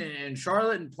Washington and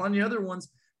Charlotte and plenty of other ones,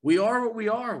 we are what we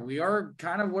are. We are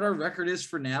kind of what our record is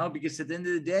for now, because at the end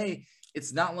of the day,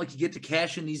 it's not like you get to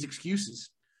cash in these excuses.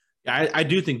 Yeah, I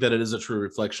do think that it is a true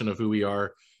reflection of who we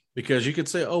are, because you could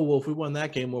say, oh, well, if we won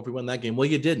that game, well,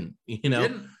 you didn't, You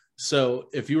didn't. So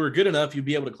if you were good enough, you'd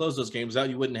be able to close those games out.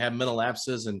 You wouldn't have mental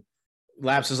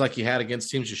lapses like you had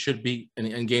against teams you should beat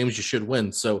and games you should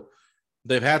win. So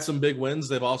they've had some big wins.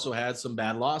 They've also had some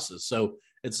bad losses. So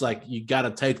it's like you got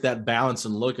to take that balance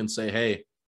and look and say, hey,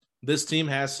 this team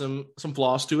has some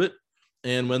flaws to it.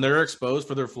 And when they're exposed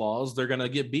for their flaws, they're going to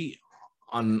get beat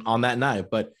on that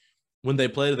night. But when they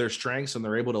play to their strengths and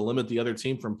they're able to limit the other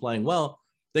team from playing well,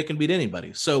 they can beat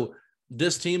anybody. So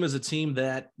this team is a team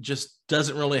that just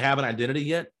doesn't really have an identity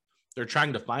yet. They're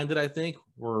trying to find it, I think.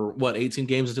 We're, 18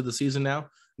 games into the season now,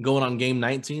 going on game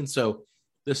 19. So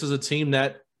this is a team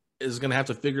that is going to have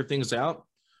to figure things out,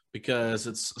 because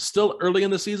it's still early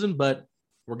in the season, but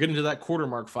we're getting to that quarter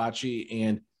mark, Facci,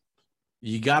 and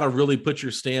you got to really put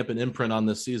your stamp and imprint on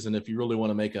this season if you really want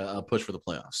to make a push for the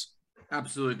playoffs.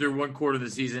 Absolutely. Through 1 quarter of the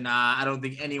season, I don't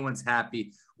think anyone's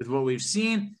happy with what we've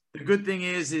seen. The good thing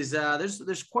is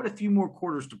there's quite a few more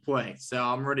quarters to play, so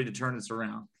I'm ready to turn this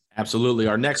around. Absolutely.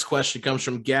 Our next question comes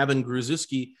from Gavin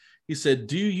Gruszewski. He said,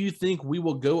 do you think we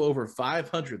will go over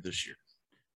 500 this year?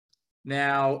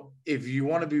 Now, if you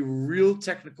want to be real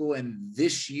technical, and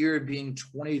this year being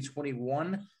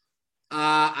 2021,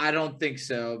 I don't think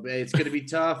so. But it's going to be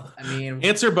tough. I mean,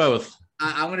 answer both.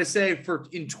 I'm going to say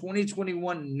in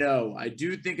 2021, no. I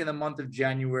do think in the month of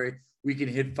January, we can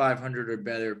hit 500 or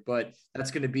better, but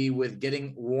that's going to be with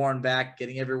getting Warren back,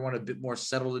 getting everyone a bit more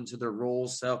settled into their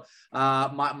roles. So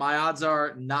my odds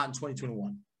are not in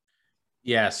 2021.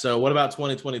 Yeah. So what about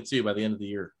 2022 by the end of the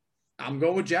year? I'm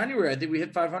going with January. I think we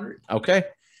hit 500. Okay.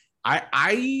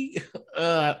 I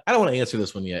don't want to answer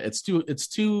this one yet. It's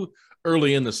too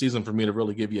early in the season for me to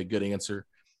really give you a good answer.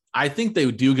 I think they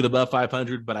do get above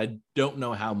 500, but I don't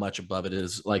know how much above it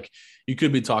is. Like, you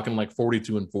could be talking like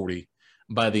 42-40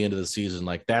 by the end of the season.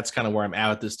 Like, that's kind of where I'm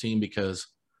at with this team, because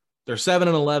they're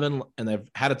 7-11 and they've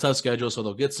had a tough schedule, so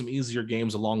they'll get some easier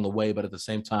games along the way. But at the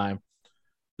same time,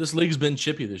 this league's been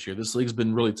chippy this year. This league's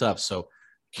been really tough. So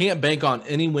can't bank on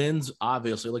any wins.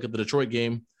 Obviously, look at the Detroit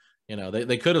game. You know,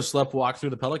 they could have sleptwalked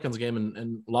through the Pelicans game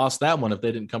and lost that one if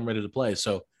they didn't come ready to play.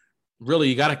 So really,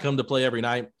 you got to come to play every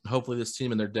night. Hopefully this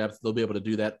team in their depth, they'll be able to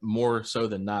do that more so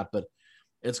than not. But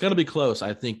it's going to be close.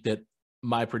 I think that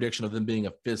my prediction of them being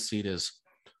a 5th seed is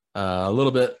a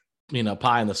little bit,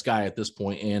 pie in the sky at this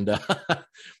point. And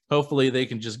hopefully they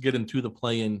can just get into the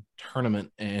play-in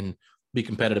tournament and be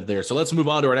competitive there. So let's move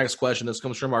on to our next question. This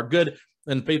comes from our good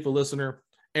and faithful listener,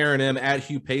 Aaron M. at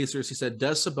Hugh Pacers. He said,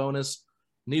 does Sabonis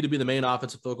need to be the main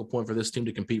offensive focal point for this team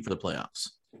to compete for the playoffs?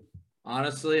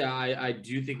 Honestly, I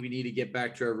do think we need to get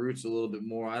back to our roots a little bit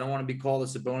more. I don't want to be called a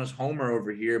Sabonis homer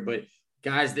over here, but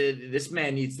guys, this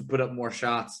man needs to put up more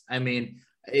shots. I mean,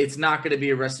 it's not going to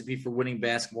be a recipe for winning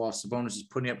basketball if Sabonis is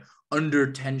putting up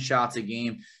under 10 shots a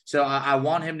game. So I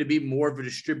want him to be more of a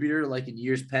distributor like in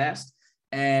years past.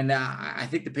 And I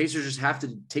think the Pacers just have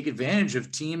to take advantage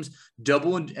of teams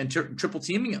double and triple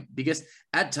teaming him, because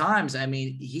at times, I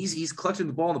mean, he's collecting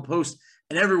the ball in the post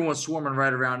and everyone's swarming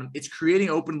right around him. It's creating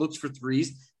open looks for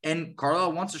threes. And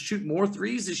Carlisle wants to shoot more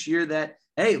threes this year that,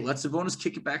 hey, let Sabonis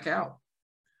kick it back out.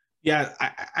 Yeah,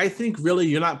 I think really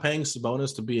you're not paying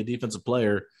Sabonis to be a defensive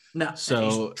player. No,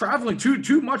 so he's traveling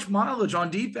too much mileage on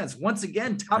defense. Once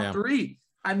again, top 3.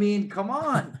 I mean, come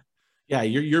on. Yeah,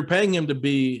 you're paying him to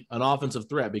be an offensive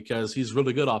threat because he's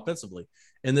really good offensively.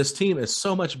 And this team is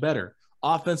so much better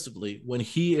offensively when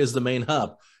he is the main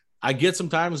hub. I get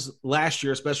sometimes last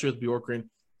year, especially with Bjorkgren,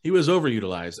 he was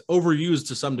overused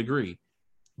to some degree.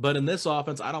 But in this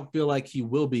offense, I don't feel like he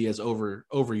will be as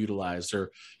overutilized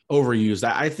or overused.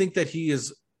 I think that he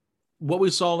is – what we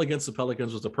saw against the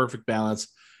Pelicans was a perfect balance.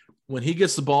 When he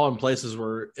gets the ball in places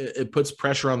where it puts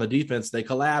pressure on the defense, they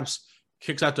collapse,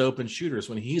 kicks out to open shooters.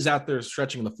 When he's out there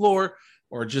stretching the floor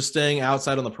or just staying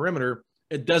outside on the perimeter,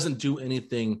 it doesn't do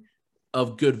anything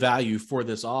of good value for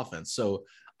this offense. So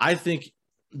I think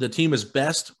the team is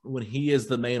best when he is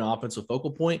the main offensive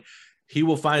focal point. He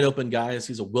will find open guys.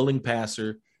 He's a willing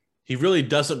passer. He really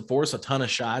doesn't force a ton of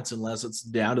shots unless it's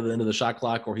down to the end of the shot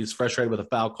clock or he's frustrated with a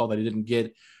foul call that he didn't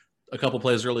get a couple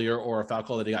plays earlier or a foul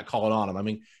call that he got called on him. I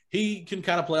mean, he can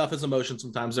kind of play off his emotions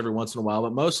sometimes every once in a while,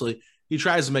 but mostly he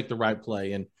tries to make the right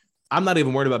play. And I'm not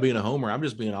even worried about being a homer. I'm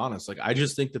just being honest. Like, I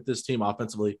just think that this team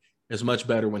offensively is much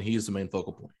better when he's the main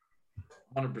focal point.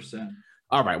 100%.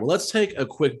 All right, well, let's take a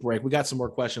quick break. We got some more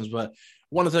questions, but I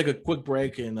want to take a quick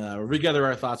break and regather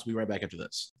our thoughts. We'll be right back after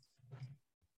this.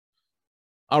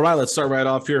 All right, let's start right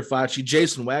off here, Facci.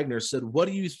 Jason Wagner said, what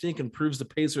do you think improves the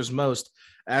Pacers most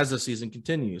as the season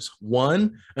continues?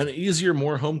 1, an easier,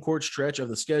 more home court stretch of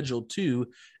the schedule. 2,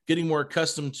 getting more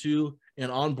accustomed to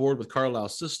and on board with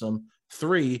Carlisle's system.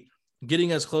 3,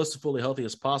 getting as close to fully healthy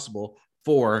as possible.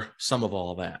 4, some of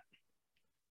all of that.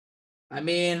 I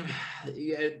mean,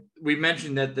 we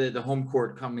mentioned that the home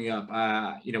court coming up,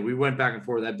 we went back and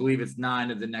forth. I believe it's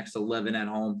 9 of the next 11 at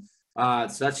home.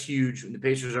 So that's huge. When the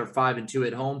Pacers are 5-2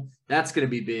 at home, that's going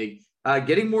to be big.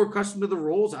 Getting more accustomed to the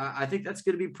roles, I think that's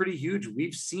going to be pretty huge.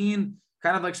 We've seen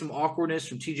kind of like some awkwardness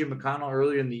from TJ McConnell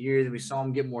earlier in the year that we saw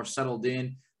him get more settled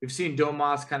in. We've seen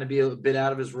Domas kind of be a bit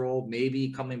out of his role,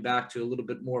 maybe coming back to a little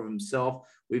bit more of himself.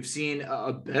 We've seen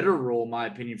a better role, in my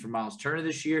opinion, for Miles Turner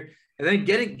this year. And then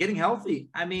getting healthy.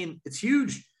 I mean, it's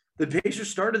huge. The Pacers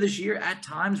started this year at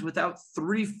times without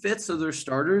 3/5 of their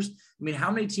starters. I mean, how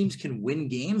many teams can win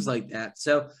games like that?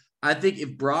 So I think if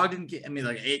Brogdon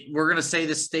we're going to say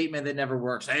this statement that never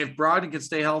works. Hey, if Brogdon can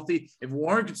stay healthy, if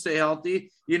Warren can stay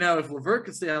healthy, if LeVert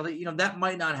can stay healthy, that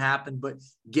might not happen. But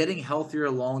getting healthier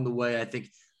along the way, I think,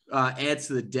 adds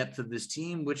to the depth of this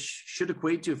team, which should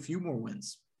equate to a few more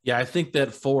wins. Yeah, I think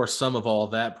that for some of all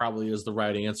that probably is the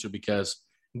right answer, because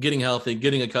getting healthy,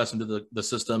 getting accustomed to the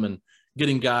system, and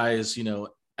getting guys,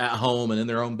 at home and in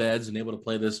their own beds and able to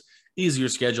play this easier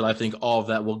schedule, I think all of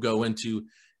that will go into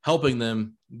helping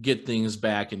them get things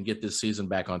back and get this season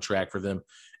back on track for them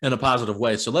in a positive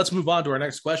way. So let's move on to our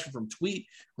next question from Tweet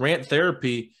Rant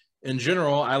Therapy. In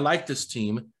general, I like this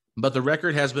team, but the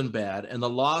record has been bad, and the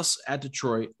loss at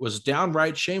Detroit was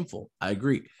downright shameful. I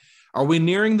agree. Are we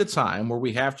nearing the time where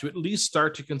we have to at least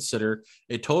start to consider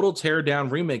a total tear-down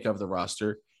remake of the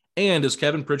roster? And is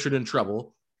Kevin Pritchard in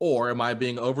trouble, or am I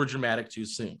being over-dramatic too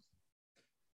soon?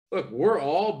 Look, we're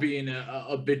all being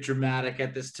a bit dramatic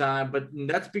at this time, but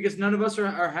that's because none of us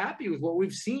are happy with what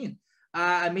we've seen.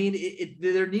 I mean,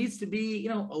 there needs to be,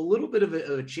 a little bit of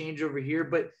a change over here,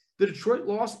 but the Detroit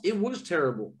loss, it was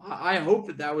terrible. I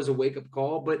hope that was a wake-up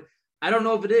call, but I don't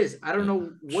know if it is. I don't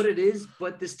know what it is,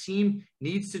 but this team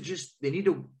needs to they need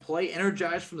to play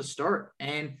energized from the start.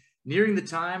 And nearing the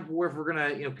time where if we're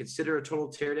going to, consider a total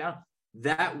teardown,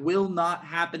 that will not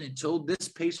happen until this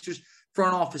Pacers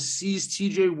front office sees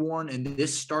TJ Warren and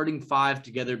this starting five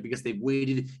together, because they've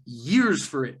waited years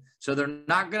for it. So they're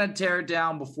not going to tear it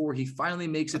down before he finally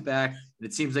makes it back. And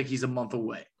it seems like he's a month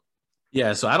away.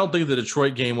 Yeah, so I don't think the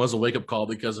Detroit game was a wake-up call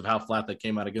because of how flat they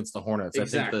came out against the Hornets.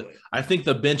 Exactly. I think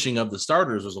the benching of the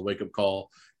starters was a wake-up call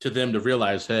to them to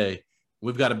realize, hey,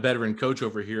 we've got a veteran coach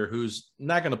over here who's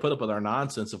not going to put up with our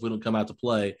nonsense if we don't come out to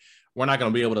play. We're not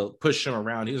going to be able to push him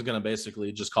around. He's going to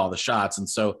basically just call the shots. And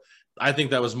so I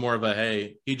think that was more of a,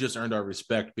 hey, he just earned our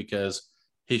respect because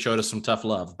he showed us some tough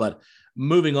love. But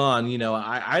moving on,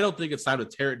 I don't think it's time to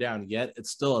tear it down yet.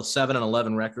 It's still a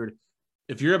 7-11 record.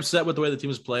 If you're upset with the way the team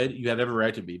has played, you have every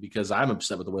right to be, because I'm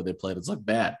upset with the way they played. It's like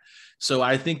bad. So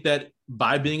I think that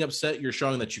by being upset, you're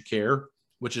showing that you care,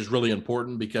 which is really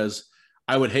important, because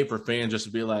I would hate for fans just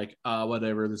to be like,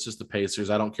 whatever, it's just the Pacers.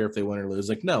 I don't care if they win or lose.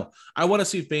 Like, no, I want to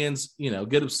see fans,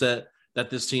 get upset that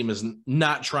this team is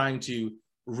not trying to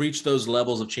reach those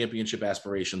levels of championship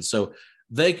aspirations. So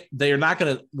they are not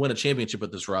going to win a championship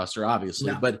with this roster,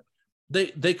 obviously, but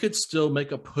they could still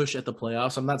make a push at the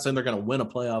playoffs. I'm not saying they're going to win a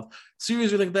playoff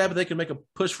series or like that, but they can make a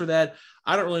push for that.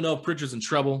 I don't really know if Pritchard's in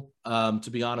trouble, to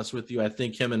be honest with you. I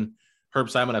think him and Herb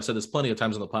Simon, I've said this plenty of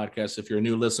times on the podcast. If you're a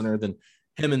new listener, then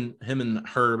him and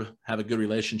Herb have a good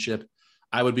relationship.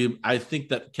 I think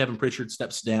that Kevin Pritchard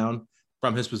steps down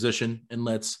from his position and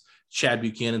lets Chad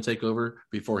Buchanan take over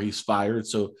before he's fired.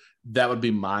 So that would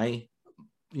be my,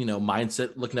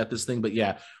 mindset looking at this thing. But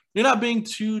yeah, you're not being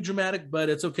too dramatic, but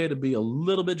it's okay to be a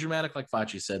little bit dramatic, like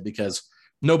Facci said, because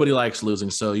nobody likes losing.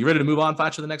 So you ready to move on,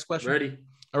 Facci, to the next question? Ready.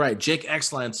 All right. Jake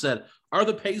Exline said, are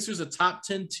the Pacers a top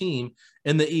 10 team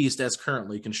in the East as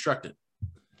currently constructed?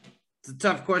 It's a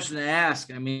tough question to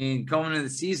ask. I mean, going into the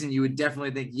season, you would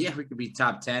definitely think, yeah, we could be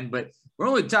top 10, but we're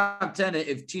only top 10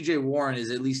 if TJ Warren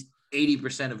is at least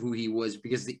 80% of who he was,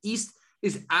 because the East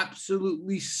is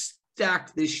absolutely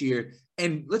stacked this year.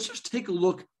 And let's just take a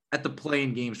look at the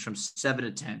play-in games from 7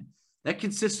 to 10. That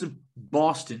consists of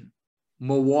Boston,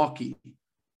 Milwaukee,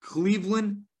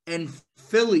 Cleveland, and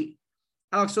Philly.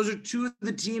 Alex, those are two of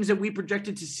the teams that we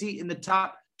projected to see in the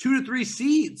top 2 to 3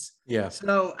 seeds. Yeah.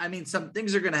 So, I mean, some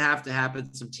things are going to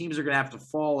happen. Some teams are going to have to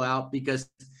fall out, because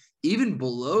even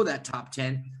below that top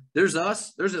 10, there's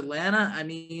us, there's Atlanta. I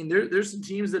mean, there's some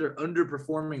teams that are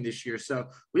underperforming this year. So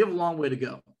we have a long way to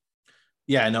go.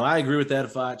 Yeah, no, I agree with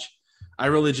that, Foch. I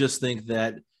really just think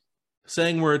that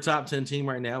saying we're a top 10 team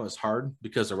right now is hard,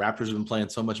 because the Raptors have been playing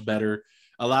so much better.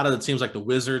 A lot of the teams like the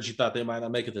Wizards, you thought they might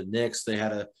not make it. The Knicks,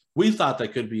 we thought they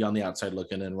could be on the outside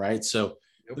looking in, right? So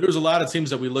there's a lot of teams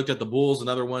that we looked at. The Bulls,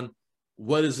 another one.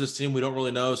 What is this team? We don't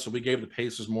really know. So we gave the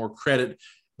Pacers more credit,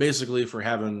 basically, for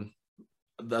having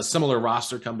a similar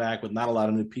roster come back with not a lot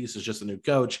of new pieces, just a new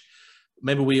coach.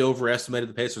 Maybe we overestimated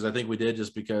the Pacers. I think we did,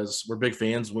 just because we're big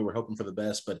fans and we were hoping for the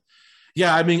best. But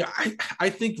yeah, I mean, I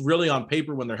think really on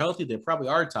paper, when they're healthy, they probably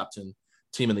are a top 10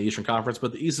 team in the Eastern Conference.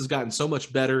 But the East has gotten so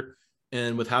much better.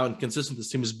 And with how inconsistent this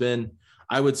team has been,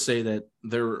 I would say that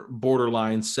they're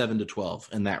borderline 7 to 12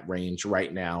 in that range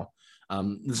right now.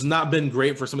 It's not been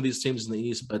great for some of these teams in the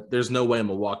East, but there's no way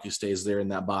Milwaukee stays there in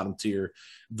that bottom tier.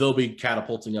 They'll be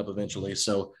catapulting up eventually.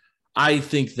 So I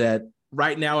think that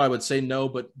right now I would say no,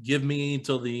 but give me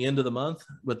until the end of the month,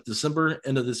 with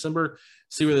end of December,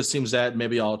 see where this team's at.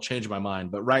 Maybe I'll change my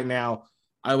mind. But right now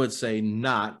I would say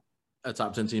not a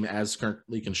top 10 team as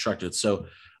currently constructed. So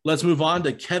let's move on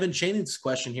to Kevin Chaney's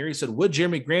question here. He said, would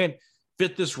Jeremy Grant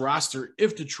fit this roster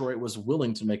if Detroit was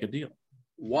willing to make a deal?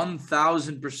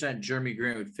 1,000% Jeremy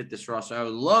Grant would fit this roster. I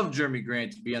would love Jeremy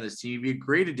Grant to be on this team. He'd be a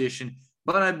great addition,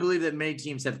 but I believe that many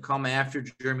teams have come after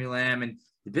Jeremy Lamb, and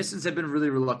the Pistons have been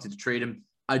really reluctant to trade him.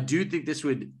 I do think this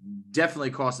would definitely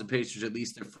cost the Pacers at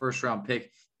least their first-round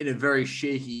pick in a very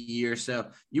shaky year. So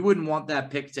you wouldn't want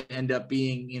that pick to end up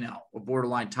being, a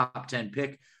borderline top 10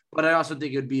 pick. But I also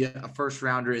think it would be a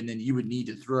first-rounder, and then you would need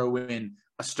to throw in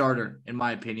a starter, in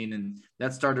my opinion, and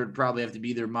that starter would probably have to be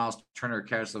either Miles Turner or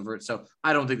Karis LeVert. So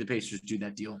I don't think the Pacers do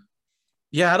that deal.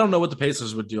 Yeah, I don't know what the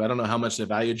Pacers would do. I don't know how much they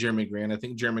value Jeremy Grant. I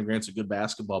think Jeremy Grant's a good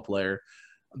basketball player.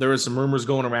 There were some rumors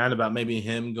going around about maybe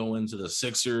him going to the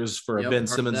Sixers for a Ben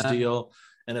Simmons deal.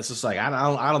 And it's just like,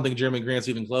 I don't think Jeremy Grant's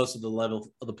even close to the level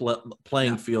of the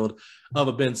playing field of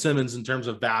a Ben Simmons in terms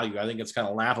of value. I think it's kind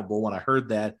of laughable when I heard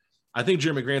that. I think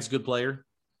Jeremy Grant's a good player.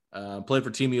 Played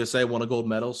for Team USA, won a gold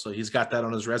medal. So he's got that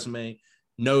on his resume.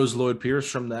 Knows Lloyd Pierce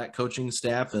from that coaching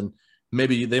staff. And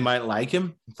maybe they might like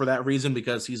him for that reason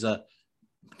because he's a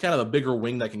kind of a bigger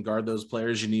wing that can guard those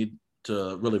players you need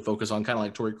to really focus on, kind of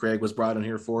like Torrey Craig was brought in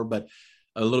here for, but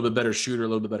a little bit better shooter, a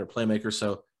little bit better playmaker.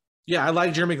 So, yeah, I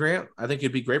like Jeremy Grant. I think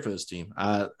he'd be great for this team.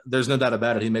 There's no doubt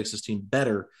about it. He makes this team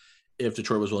better if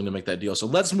Detroit was willing to make that deal. So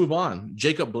let's move on.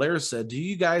 Jacob Blair said, do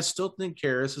you guys still think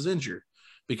Karras is injured?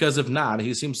 Because if not,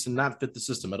 he seems to not fit the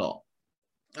system at all.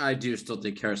 I do still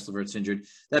think Karis LeVert's injured.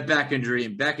 That back injury,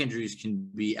 and back injuries can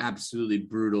be absolutely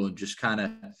brutal and just kind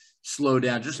of slow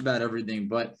down just about everything.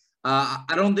 But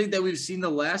I don't think that we've seen the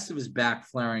last of his back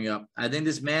flaring up. I think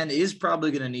this man is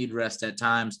probably going to need rest at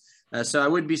times. So I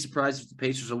wouldn't be surprised if the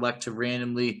Pacers elect to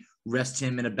randomly rest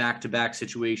him in a back-to-back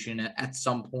situation at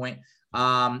some point.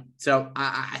 So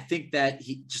I think that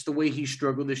just the way he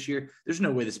struggled this year, there's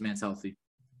no way this man's healthy.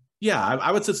 Yeah,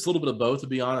 I would say it's a little bit of both, to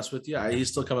be honest with you. He's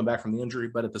still coming back from the injury,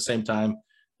 but at the same time,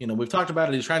 we've talked about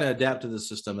it. He's trying to adapt to the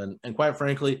system. And quite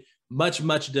frankly, much,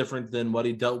 much different than what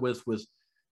he dealt with,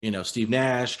 Steve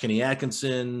Nash, Kenny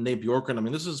Atkinson, Nate Bjorkgren. I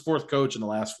mean, this is his fourth coach in the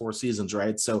last 4 seasons,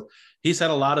 right? So he's had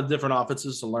a lot of different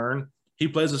offenses to learn. He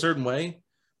plays a certain way,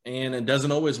 and it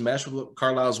doesn't always mesh with what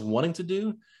Carlisle's wanting to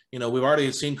do. We've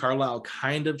already seen Carlisle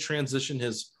kind of transition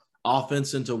his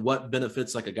offense into what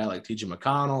benefits like a guy like T.J.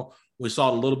 McConnell. We saw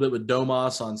it a little bit with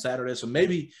Domas on Saturday. So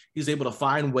maybe he's able to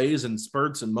find ways and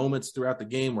spurts and moments throughout the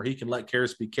game where he can let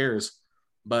Karras be Karras.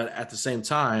 But at the same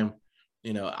time,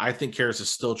 I think Karras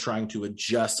is still trying to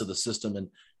adjust to the system and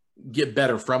get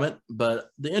better from it.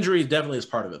 But the injury definitely is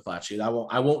part of it, Facci.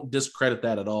 I won't discredit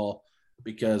that at all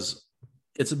because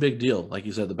it's a big deal. Like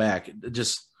you said, the back, it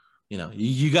just,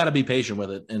 you got to be patient with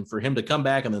it. And for him to come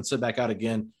back and then sit back out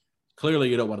again, clearly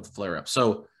you don't want it to flare up.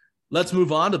 So let's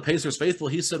move on to Pacers Faithful.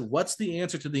 He said, what's the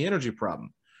answer to the energy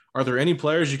problem? Are there any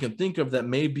players you can think of that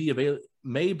may be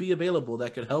available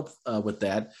that could help with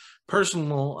that?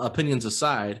 Personal opinions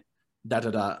aside,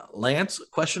 Lance,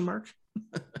 question mark?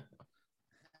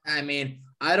 I mean,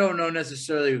 I don't know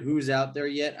necessarily who's out there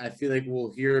yet. I feel like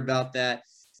we'll hear about that,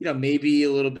 maybe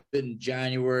a little bit in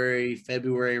January,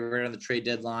 February, right on the trade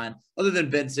deadline, other than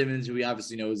Ben Simmons, who we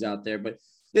obviously know is out there. But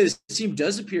yeah, this team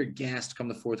does appear gassed come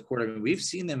the fourth quarter. I mean, we've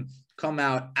seen them come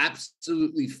out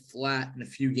absolutely flat in a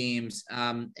few games.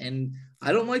 And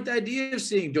I don't like the idea of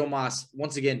seeing Domas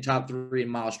once again top 3 in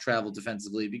miles traveled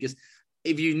defensively, because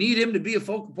if you need him to be a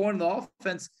focal point of the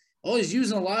offense, he's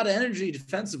using a lot of energy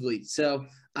defensively. So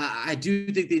I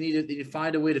do think they need to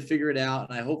find a way to figure it out.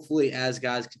 And I hopefully, as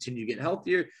guys continue to get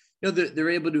healthier, they're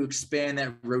able to expand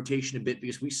that rotation a bit,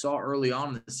 because we saw early on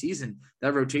in the season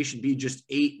that rotation be just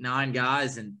 8-9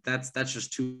 guys, and that's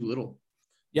just too little.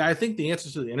 Yeah, I think the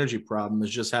answer to the energy problem is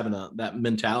just having that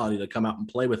mentality to come out and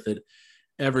play with it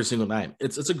every single night.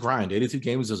 It's a grind. 82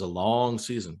 games is a long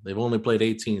season. They've only played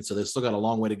 18, so they've still got a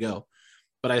long way to go.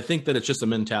 But I think that it's just a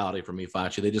mentality for me,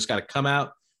 Facci. They just got to come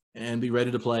out and be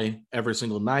ready to play every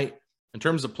single night. In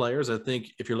terms of players, I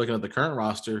think if you're looking at the current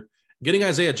roster, getting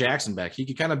Isaiah Jackson back, he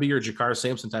could kind of be your Jakar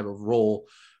Sampson type of role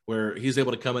where he's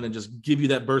able to come in and just give you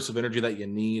that burst of energy that you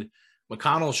need.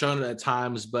 McConnell's shown it at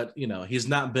times, but, he's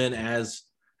not been as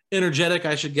energetic,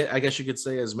 I guess you could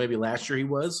say, as maybe last year he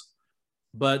was.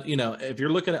 But, if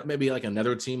you're looking at maybe like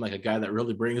another team, like a guy that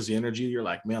really brings the energy, you're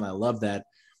like, man, I love that.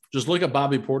 Just look at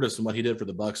Bobby Portis and what he did for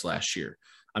the Bucks last year.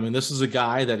 I mean, this is a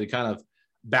guy that had kind of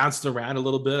bounced around a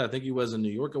little bit. I think he was in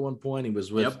New York at one point. He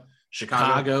was with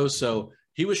Chicago. So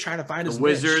he was trying to find his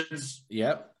Wizards. Niche.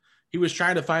 Yep. He was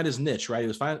trying to find his niche, right? He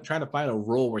was trying to find a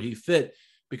role where he fit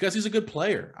because he's a good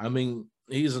player. I mean,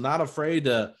 he's not afraid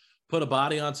to put a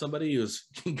body on somebody.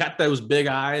 He got those big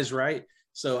eyes, right?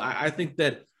 So I think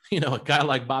that, a guy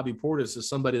like Bobby Portis is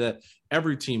somebody that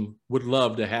every team would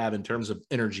love to have in terms of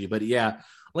energy. But yeah,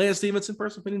 Lance Stevenson,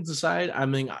 personal opinions aside, I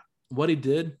mean, what he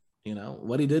did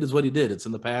is what he did. It's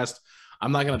in the past.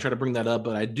 I'm not going to try to bring that up,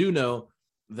 but I do know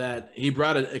that he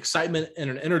brought an excitement and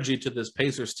an energy to this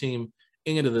Pacers team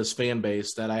into this fan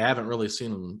base that I haven't really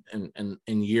seen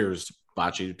in years,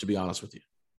 Facci, to be honest with you.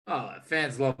 Oh,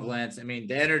 fans love Lance. I mean,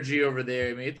 the energy over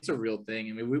there, I mean, it's a real thing.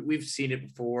 I mean, we've seen it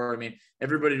before. I mean,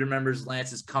 everybody remembers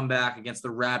Lance's comeback against the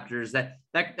Raptors.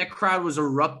 That crowd was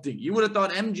erupting. You would have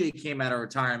thought MJ came out of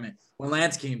retirement when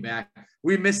Lance came back.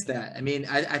 We missed that. I mean,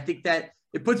 I think that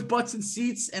it puts butts in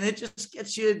seats, and it just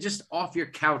gets you just off your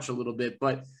couch a little bit.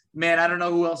 But man, I don't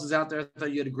know who else is out there. I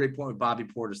thought you had a great point with Bobby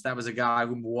Portis. That was a guy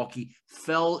who Milwaukee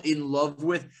fell in love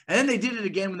with. And then they did it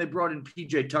again when they brought in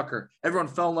PJ Tucker. Everyone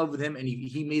fell in love with him, and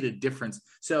he made a difference.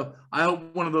 So I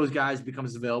hope one of those guys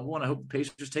becomes available, and I hope the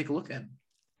Pacers take a look at him.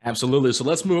 Absolutely. So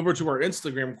let's move over to our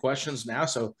Instagram questions now.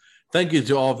 So thank you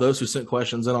to all of those who sent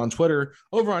questions in on Twitter.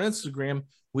 Over on Instagram,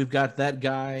 we've got that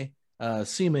guy,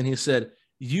 Seaman. He said,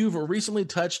 you've recently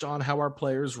touched on how our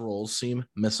players' roles seem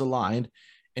misaligned,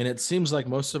 and it seems like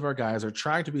most of our guys are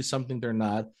trying to be something they're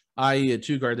not, i.e. a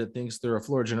two-guard that thinks they're a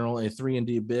floor general, a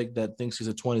 3-and-D big that thinks he's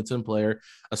a 20-10 player,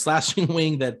 a slashing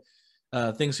wing that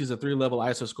thinks he's a 3-level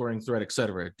ISO scoring threat,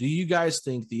 etc. Do you guys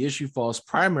think the issue falls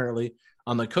primarily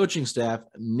on the coaching staff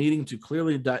needing to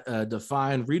clearly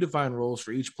redefine roles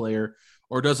for each player,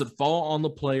 or does it fall on the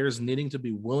players needing to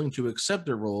be willing to accept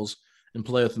their roles and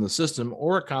play within the system,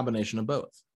 or a combination of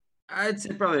both? I'd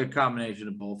say probably a combination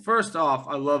of both. First off,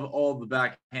 I love all the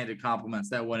backhanded compliments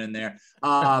that went in there.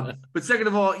 But second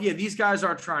of all, yeah, these guys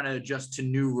are trying to adjust to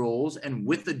new roles, and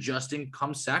with adjusting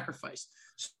comes sacrifice.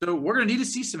 So we're going to need to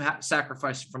see some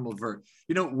sacrifice from LeVert.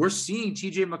 We're seeing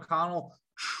TJ McConnell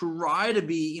try to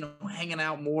be, hanging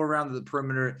out more around the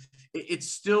perimeter. It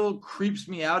still creeps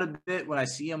me out a bit when I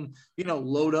see him,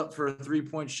 load up for a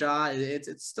 3-point shot.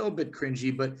 It's still a bit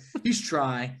cringy, but he's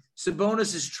trying.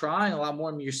 Sabonis is trying a lot more.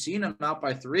 I mean, you're seeing him out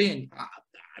by 3,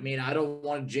 and I don't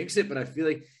want to jinx it, but I feel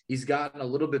like he's gotten a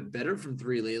little bit better from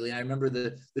 3 lately. I remember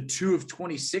the 2 of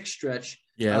 26 stretch.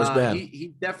 Yeah, it was bad.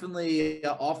 He definitely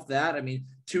off that.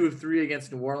 2 of 3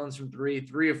 against New Orleans from 3,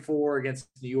 3 of 4 against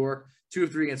New York, 2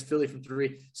 of 3 against Philly from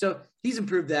 3. So he's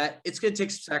improved that. It's going to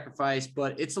take some sacrifice,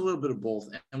 but it's a little bit of both.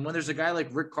 And when there's a guy like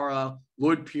Rick Carlisle,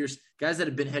 Lloyd Pierce, guys that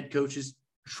have been head coaches,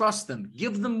 trust them.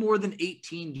 Give them more than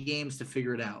 18 games to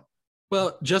figure it out.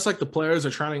 Well, just like the players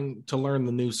are trying to learn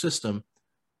the new system,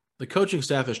 the coaching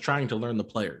staff is trying to learn the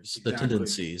players, the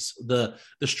tendencies, the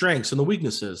strengths and the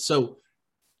weaknesses. So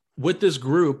with this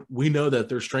group, we know that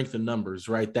there's strength in numbers,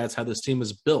 right? That's how this team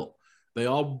is built. They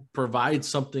all provide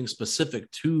something specific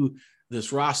to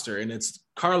this roster, and it's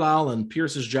Carlisle and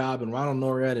Pierce's job and Ronald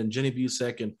Norred and Jenny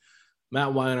Busek and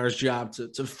Matt Weiner's job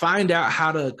to find out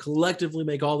how to collectively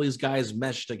make all these guys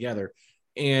mesh together.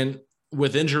 And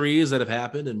with injuries that have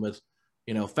happened and with,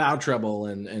 foul trouble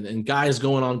and guys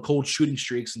going on cold shooting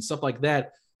streaks and stuff like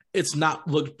that, it's not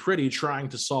looked pretty trying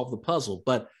to solve the puzzle.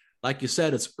 But like you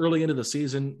said, it's early into the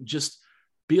season. Just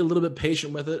be a little bit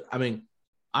patient with it.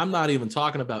 I'm not even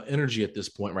talking about energy at this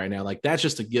point right now. Like, that's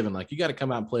just a given. Like, you got to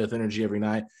come out and play with energy every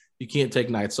night. You can't take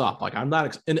nights off. Like, I'm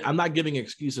not giving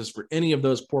excuses for any of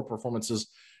those poor performances.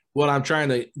 What I'm trying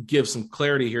to give some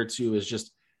clarity here too is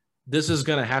just, this is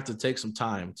going to have to take some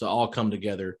time to all come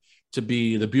together to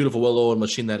be the beautiful, well-oiled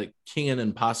machine that it can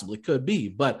and possibly could be.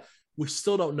 But we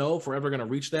still don't know if we're ever going to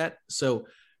reach that. So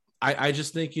I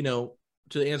just think,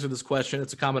 to answer this question,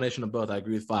 it's a combination of both. I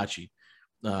agree with Facci.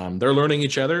 They're learning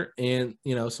each other, and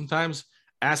sometimes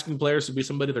asking players to be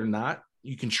somebody they're not,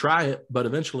 you can try it, but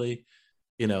eventually,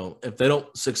 if they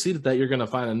don't succeed at that, you're going to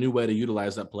find a new way to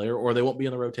utilize that player, or they won't be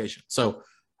in the rotation. So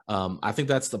I think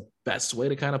that's the best way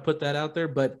to kind of put that out there,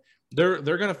 but they're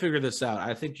going to figure this out.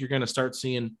 I think you're going to start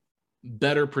seeing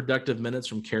better productive minutes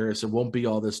from Karras. It won't be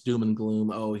all this doom and gloom,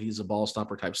 oh, he's a ball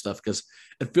stopper type stuff, because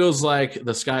it feels like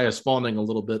the sky is falling a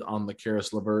little bit on the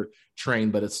Karras LeVert train,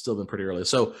 but it's still been pretty early.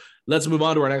 So let's move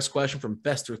on to our next question from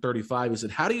Fester35. He said,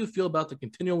 how do you feel about the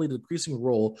continually decreasing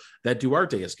role that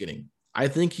Duarte is getting? I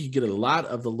think he could get a lot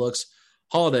of the looks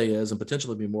Holiday is and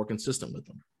potentially be more consistent with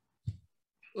them.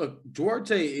 Look,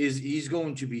 Duarte he's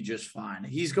going to be just fine.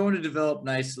 He's going to develop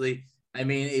nicely.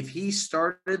 If he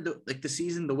started the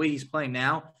season the way he's playing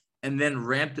now and then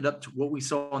ramped it up to what we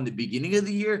saw in the beginning of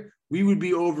the year, we would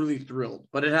be overly thrilled.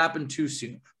 But it happened too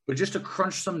soon. But just to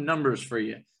crunch some numbers for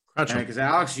you, because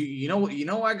Alex, you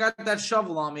know, I got that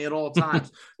shovel on me at all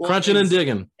times. Well, crunching and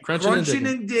digging.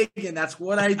 That's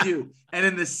what I do. And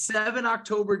in the 7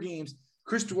 October games,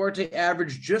 Chris Duarte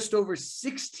averaged just over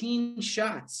 16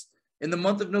 shots. In the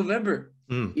month of November,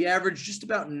 he averaged just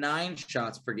about 9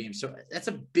 shots per game. So that's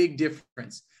a big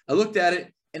difference. I looked at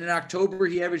it, and in October,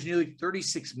 he averaged nearly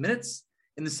 36 minutes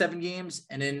in the 7 games.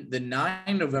 And in the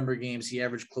 9 November games, he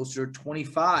averaged closer to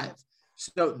 25.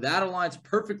 So that aligns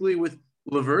perfectly with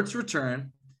LeVert's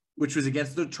return, which was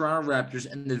against the Toronto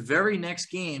Raptors. And the very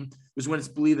next game was when it's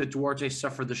believed that Duarte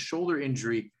suffered the shoulder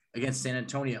injury against San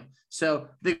Antonio. So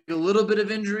a little bit of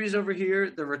injuries over here,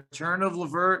 the return of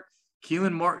LeVert,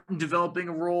 Keelan Martin developing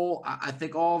a role. I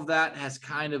think all of that has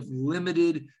kind of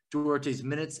limited Duarte's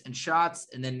minutes and shots,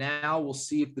 and then now we'll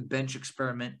see if the bench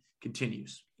experiment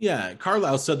continues. Yeah,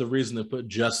 Carlisle said the reason they put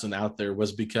Justin out there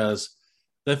was because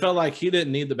they felt like he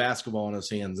didn't need the basketball in his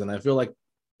hands, and I feel like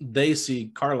they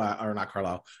see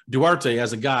Duarte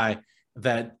as a guy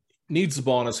that needs the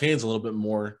ball in his hands a little bit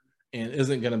more and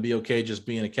isn't going to be okay just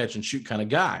being a catch and shoot kind of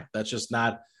guy. That's just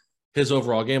not his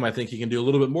overall game. I think he can do a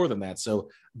little bit more than that. So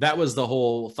that was the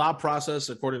whole thought process,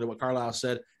 according to what Carlisle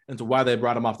said, and to why they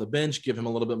brought him off the bench, give him a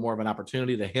little bit more of an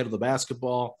opportunity to handle the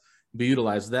basketball, be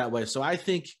utilized that way. So I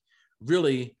think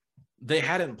really they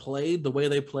hadn't played the way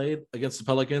they played against the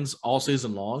Pelicans all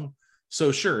season long.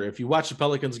 So sure, if you watch the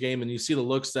Pelicans game and you see the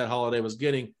looks that Holiday was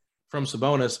getting from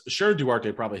Sabonis, sure,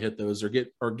 Duarte probably hit those or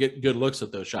get good looks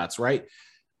at those shots, right?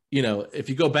 You know, if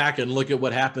you go back and look at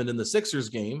what happened in the Sixers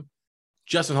game,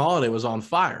 Justin Holiday was on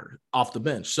fire off the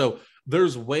bench. So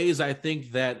there's ways I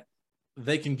think that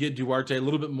they can get Duarte a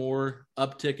little bit more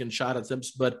uptick in shot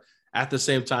attempts, but at the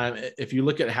same time, if you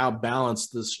look at how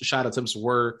balanced the shot attempts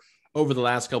were over the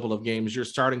last couple of games, you're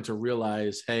starting to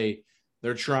realize, hey,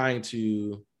 they're trying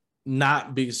to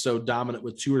not be so dominant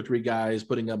with 2 or 3 guys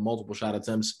putting up multiple shot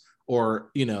attempts or,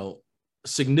 you know,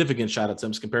 significant shot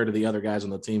attempts compared to the other guys on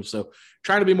the team. So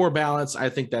trying to be more balanced, I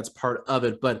think that's part of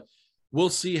it, but we'll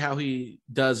see how he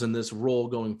does in this role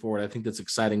going forward. I think that's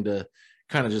exciting to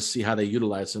kind of just see how they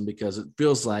utilize him, because it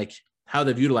feels like how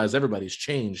they've utilized everybody's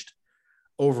changed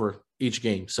over each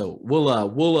game. So we'll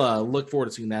look forward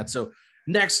to seeing that. So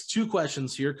next 2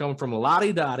 questions here come from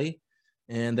Lottie Dottie,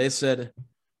 and they said,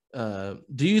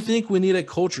 do you think we need a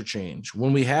culture change?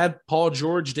 When we had Paul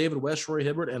George, David West, Roy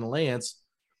Hibbert, and Lance,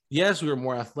 yes, we were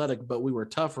more athletic, but we were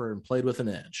tougher and played with an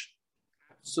edge.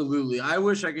 Absolutely. I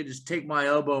wish I could just take my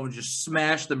elbow and just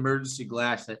smash the emergency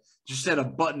glass that just said a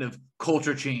button of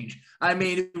culture change. I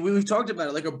mean, we've talked about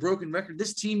it like a broken record.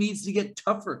 This team needs to get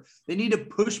tougher. They need to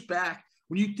push back.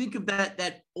 When you think of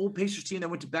that old Pacers team that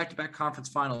went to back-to-back conference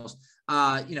finals,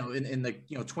 in the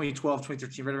 2012,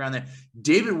 2013, right around there,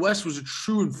 David West was a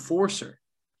true enforcer.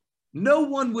 No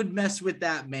one would mess with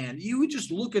that man. You would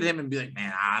just look at him and be like,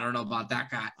 man, I don't know about that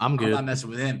guy. I'm good. I'm not messing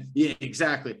with him. Yeah,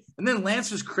 exactly. And then Lance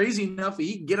was crazy enough that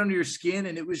he could get under your skin,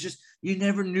 and it was just, you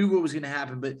never knew what was going to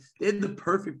happen. But they had the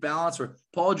perfect balance where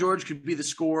Paul George could be the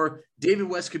scorer, David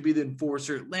West could be the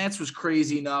enforcer, Lance was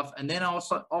crazy enough, and then all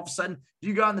of a sudden,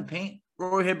 you got in the paint,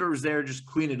 Roy Hibbert was there, just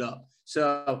clean it up.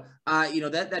 So,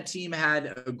 that team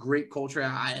had a great culture,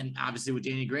 and obviously with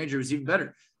Danny Granger, it was even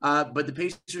better. But the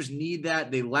Pacers need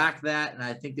that. They lack that, and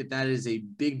I think that is a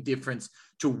big difference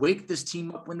to wake this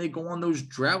team up when they go on those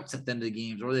droughts at the end of the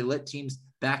games or they let teams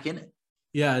back in it.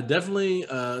 Yeah, definitely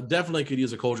could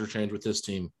use a culture change with this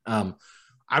team.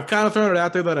 I've kind of thrown it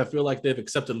out there that I feel like they've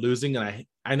accepted losing, and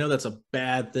I know that's a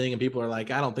bad thing, and people are like,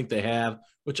 I don't think they have,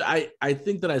 which I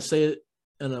think that I say it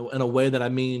in a way that I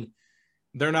mean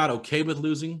they're not okay with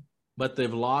losing, but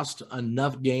they've lost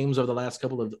enough games over the last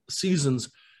couple of seasons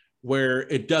where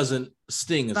it doesn't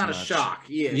sting as much. It's not a shock.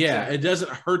 Yeah, exactly. It doesn't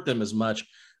hurt them as much.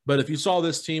 But if you saw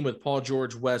this team with Paul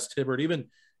George, West, Hibbert, even,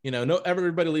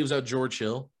 everybody leaves out George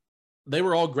Hill. They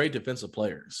were all great defensive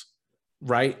players,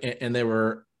 right? And they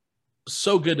were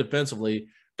so good defensively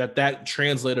that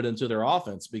translated into their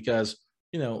offense because,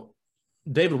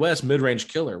 David West, mid-range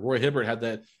killer. Roy Hibbert had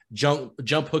that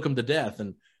jump hook him to death.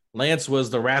 And Lance was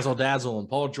the razzle dazzle, and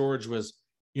Paul George was,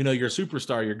 your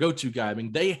superstar, your go-to guy. I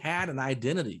mean, they had an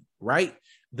identity, right?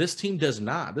 This team does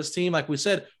not. This team, like we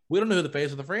said, we don't know who the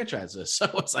face of the franchise is. So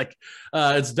it's like,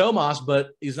 it's Domas,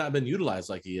 but he's not been utilized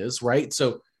like he is, right?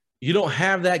 So you don't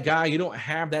have that guy. You don't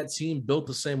have that team built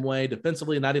the same way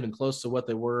defensively, not even close to what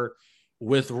they were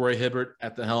with Roy Hibbert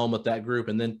at the helm with that group.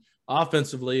 And then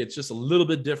offensively, it's just a little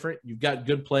bit different. You've got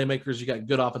good playmakers. You got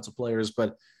good offensive players,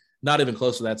 but not even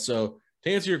close to that. So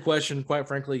to answer your question, quite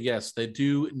frankly, yes, they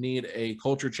do need a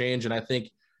culture change. And I think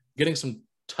getting some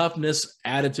toughness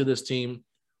added to this team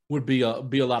would be a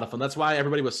lot of fun. That's why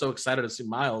everybody was so excited to see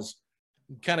Miles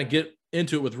kind of get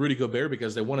into it with Rudy Gobert,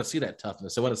 because they want to see that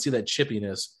toughness. They want to see that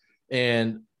chippiness.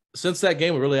 And since that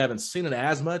game, we really haven't seen it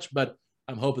as much, but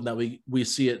I'm hoping that we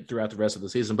see it throughout the rest of the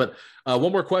season. But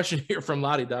one more question here from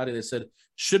Lottie Dottie. They said,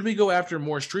 should we go after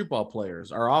more street ball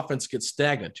players? Our offense gets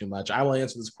stagnant too much. I will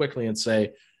answer this quickly and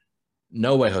say,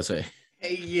 no way, Jose.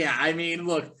 Yeah, I mean,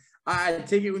 look, I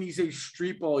take it when you say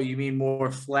street ball, you mean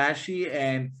more flashy.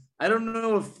 And I don't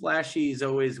know if flashy is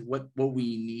always what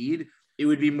we need. It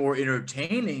would be more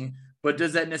entertaining, but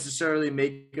does that necessarily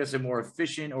make us a more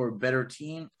efficient or better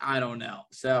team? I don't know.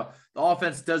 So the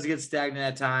offense does get stagnant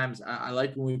at times. I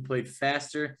like when we played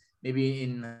faster. Maybe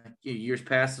in years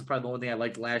past, it's probably the only thing I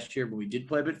liked last year, but we did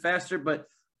play a bit faster. But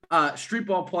street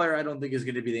ball player, I don't think is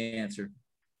going to be the answer.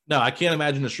 No, I can't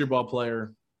imagine a street ball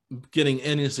player getting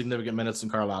any significant minutes in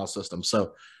Carlisle's system.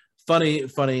 So funny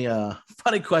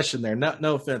question there.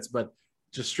 No offense, but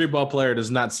just street ball player does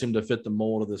not seem to fit the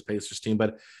mold of this Pacers team.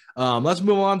 But let's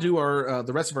move on to our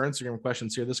the rest of our Instagram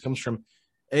questions here. This comes from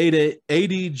ADJAFRE.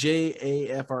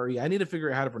 I need to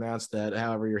figure out how to pronounce that,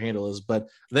 however your handle is. But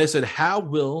they said, how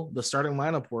will the starting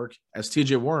lineup work as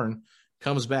TJ Warren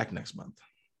comes back next month?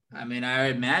 I mean, I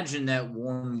imagine that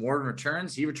Warren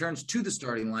returns. He returns to the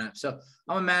starting lineup. So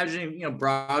I'm imagining,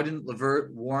 Brogdon,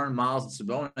 LeVert, Warren, Miles, and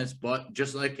Sabonis. But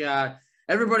just like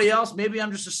everybody else, maybe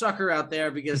I'm just a sucker out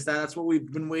there because that's what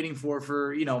we've been waiting for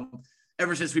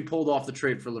ever since we pulled off the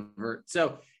trade for LeVert.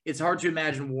 So it's hard to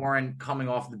imagine Warren coming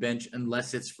off the bench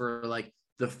unless it's for like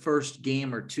the first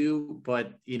game or two.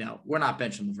 But, we're not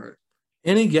benching LeVert.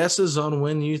 Any guesses on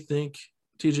when you think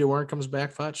TJ Warren comes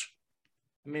back, Fudge?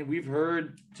 I mean, we've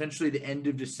heard potentially the end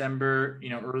of December,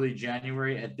 early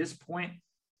January. At this point,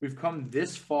 we've come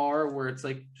this far where it's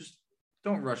like, just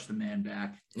don't rush the man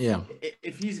back. Yeah.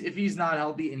 If he's not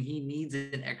healthy and he needs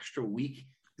an extra week,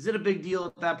 is it a big deal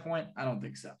at that point? I don't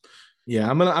think so. Yeah,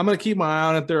 I'm gonna keep my eye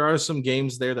on it. There are some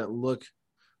games there that look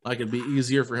like it'd be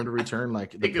easier for him to return,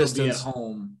 like the Pistons, at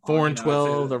home,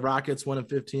 4-12, the Rockets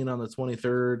 1-15 on the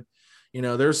 23rd.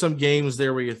 There's some games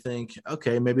there where you think,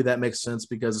 okay, maybe that makes sense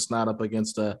because it's not up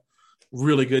against a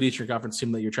really good Eastern Conference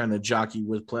team that you're trying to jockey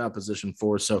with playoff position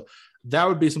for. So that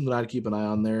would be something I'd keep an eye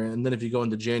on there. And then if you go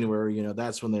into January,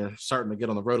 that's when they're starting to get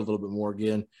on the road a little bit more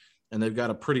again. And they've got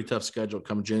a pretty tough schedule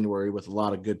come January with a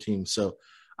lot of good teams. So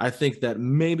I think that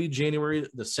maybe January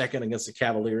the 2nd against the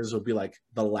Cavaliers would be like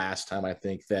the last time I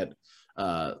think that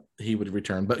he would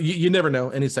return. But you never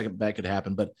know. Any second back could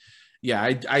happen. But yeah,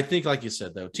 I think, like you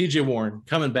said, though, TJ Warren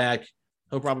coming back,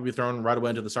 he'll probably be thrown right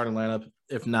away into the starting lineup.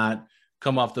 If not,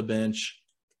 come off the bench,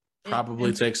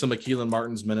 probably take some of Keelan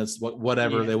Martin's minutes,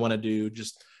 whatever they want to do.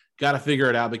 Just got to figure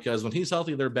it out because when he's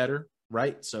healthy, they're better,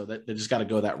 right? So they just got to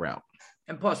go that route.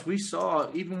 And plus, we saw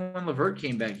even when LeVert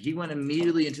came back, he went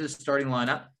immediately into the starting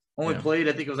lineup. Only played,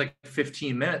 I think it was like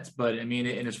 15 minutes, but I mean,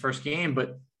 in his first game.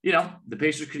 But, the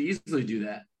Pacers could easily do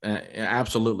that.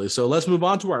 Absolutely. So let's move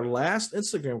on to our last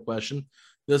Instagram question.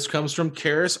 This comes from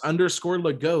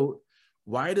Karis_Legoat.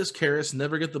 Why does Karis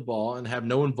never get the ball and have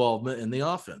no involvement in the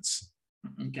offense?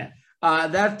 Okay.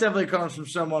 That definitely comes from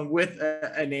someone with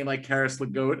a name like Karis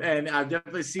Legoat, and I've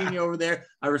definitely seen you over there.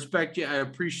 I respect you. I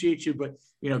appreciate you, but,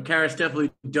 Karis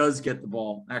definitely does get the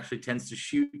ball, actually tends to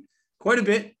shoot quite a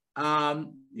bit.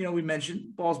 We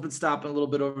mentioned ball's been stopping a little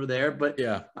bit over there, but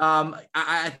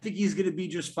I think he's going to be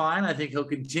just fine. I think he'll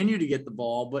continue to get the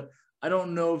ball, but I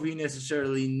don't know if he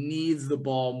necessarily needs the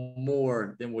ball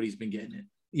more than what he's been getting it.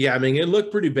 Yeah, I mean, it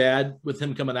looked pretty bad with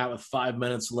him coming out with 5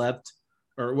 minutes left,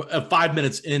 or 5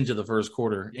 minutes into the first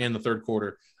quarter and the third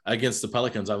quarter against the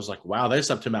Pelicans. I was like, wow, they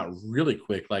subbed him out really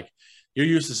quick. Like, you're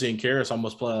used to seeing Karis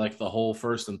almost play like the whole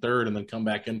first and third and then come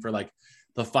back in for like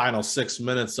the final 6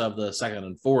 minutes of the second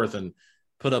and fourth and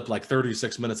put up like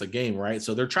 36 minutes a game, right?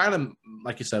 So they're trying to,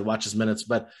 like you said, watch his minutes.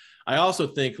 But I also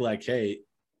think like, hey,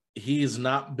 he's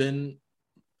not been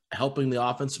helping the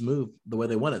offense move the way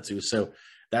they want it to. So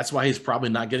that's why he's probably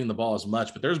not getting the ball as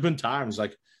much. But there's been times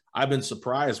like I've been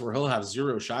surprised where he'll have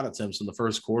 0 shot attempts in the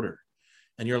first quarter.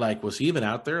 And you're like, was he even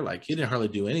out there? Like, he didn't hardly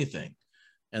do anything.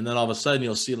 And then all of a sudden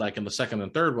you'll see like in the second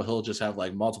and third, well, he'll just have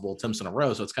like multiple attempts in a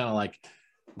row. So it's kind of like,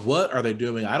 what are they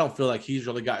doing? I don't feel like he's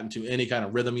really gotten to any kind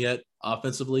of rhythm yet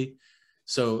offensively.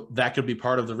 So that could be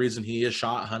part of the reason he is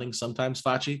shot hunting sometimes,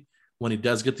 Facci, when he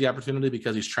does get the opportunity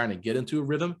because he's trying to get into a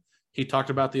rhythm. He talked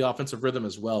about the offensive rhythm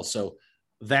as well. So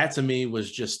that to me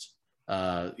was just,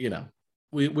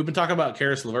 we've been talking about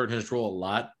Karis LeVert and his role a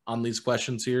lot on these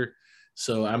questions here.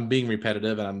 So I'm being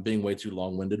repetitive and I'm being way too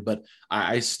long-winded, but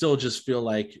I still just feel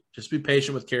like just be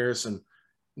patient with Karis and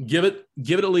give it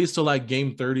at least to like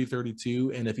game 30,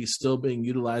 32. And if he's still being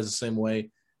utilized the same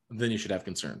way, then you should have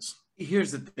concerns.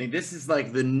 Here's the thing. This is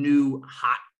like the new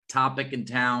hot topic in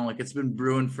town. Like it's been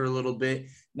brewing for a little bit.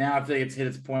 Now I feel like it's hit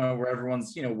its point where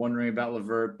everyone's, wondering about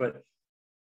LeVert, but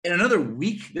in another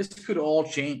week, this could all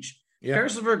change. Yeah.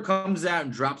 Karis LeVert comes out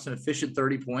and drops an efficient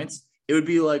 30 points. It would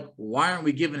be like, why aren't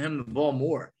we giving him the ball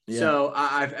more? Yeah. So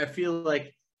I feel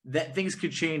like that things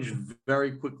could change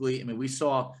very quickly. I mean, we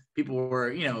saw people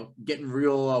were, getting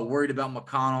real worried about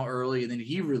McConnell early, and then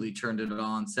he really turned it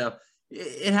on. So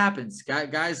it happens.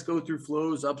 Guys go through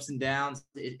flows, ups and downs.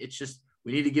 It's just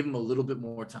we need to give him a little bit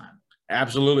more time.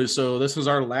 Absolutely. So this is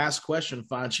our last question,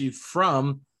 Facci,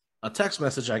 from a text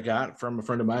message I got from a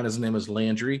friend of mine. His name is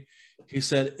Landry. He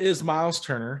said, is Miles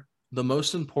Turner the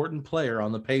most important player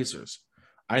on the Pacers?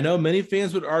 I know many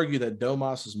fans would argue that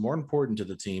Domas is more important to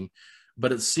the team,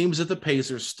 but it seems that the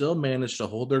Pacers still manage to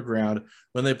hold their ground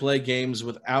when they play games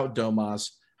without Domas.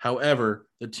 However,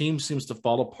 the team seems to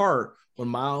fall apart when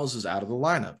Miles is out of the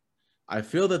lineup. I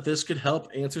feel that this could help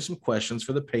answer some questions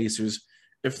for the Pacers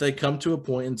if they come to a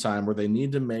point in time where they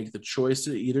need to make the choice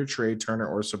to either trade Turner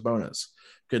or Sabonis.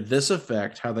 Could this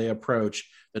affect how they approach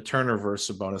the Turner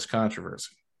versus Sabonis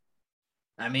controversy?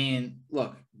 I mean,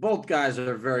 look, both guys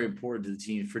are very important to the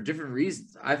team for different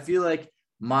reasons. I feel like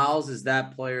Miles is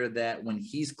that player that when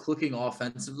he's clicking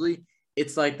offensively,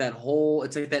 it's like that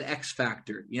X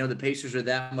factor. You know, the Pacers are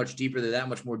that much deeper. They're that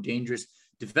much more dangerous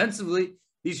defensively.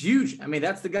 He's huge. I mean,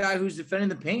 that's the guy who's defending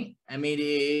the paint. I mean,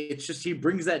 it's just he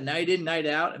brings that night in, night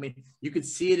out. I mean, you could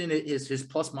see it in his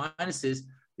plus minuses,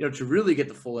 you know, to really get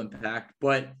the full impact.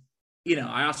 But, you know,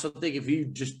 I also think if you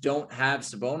just don't have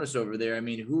Sabonis over there, I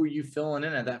mean, who are you filling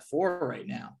in at that 4 right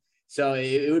now? So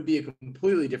it would be a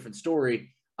completely different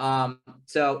story.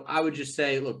 So I would just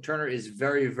say, look, Turner is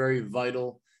very, very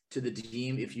vital to the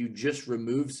team. If you just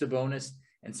remove Sabonis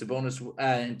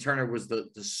and Turner was the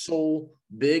sole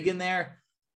big in there,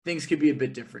 things could be a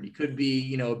bit different. He could be,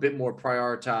 you know, a bit more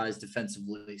prioritized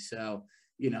defensively. So,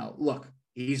 you know, look,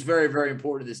 he's very, very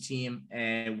important to this team,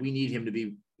 and we need him to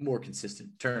be more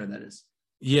consistent. Turner, that is.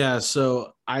 Yeah,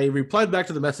 so I replied back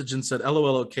to the message and said,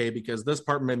 LOL, okay, because this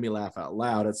part made me laugh out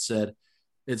loud. It said,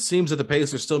 it seems that the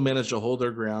Pacers still manage to hold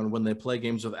their ground when they play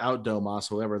games without Domas.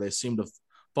 However, they seem to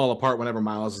fall apart whenever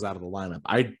Miles is out of the lineup.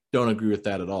 I don't agree with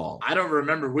that at all. I don't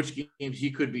remember which games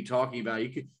he could be talking about.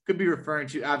 You could be referring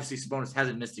to, obviously, Sabonis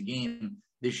hasn't missed a game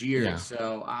this year. Yeah.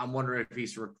 So I'm wondering if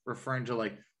he's referring to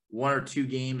like 1 or 2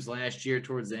 games last year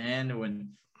towards the end when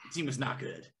the team was not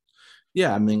good.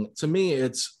 Yeah, I mean, to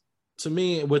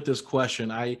me, with this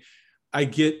question, I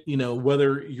get, you know,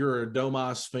 whether you're a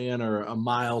Domas fan or a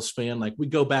Miles fan, like we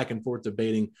go back and forth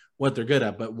debating what they're good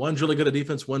at, but one's really good at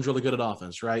defense, one's really good at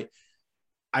offense, right?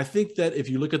 I think that if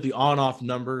you look at the on-off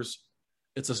numbers,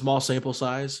 it's a small sample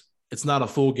size. It's not a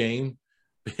full game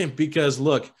because,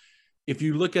 look, if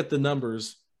you look at the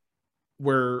numbers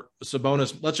where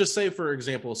Sabonis, let's just say, for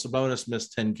example, Sabonis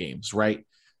missed 10 games, right?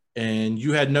 And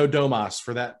you had no Domas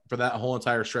for that whole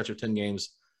entire stretch of 10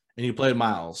 games, and you played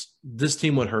Miles, this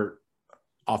team would hurt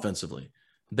offensively.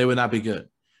 They would not be good.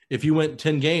 If you went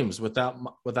 10 games without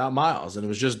Miles and it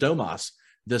was just Domas,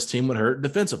 this team would hurt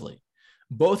defensively.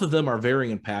 Both of them are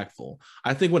very impactful.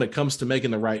 I think when it comes to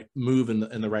making the right move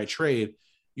in the right trade,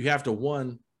 you have to,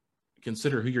 one,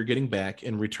 consider who you're getting back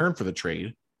in return for the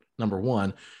trade, number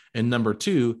one. And number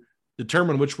two,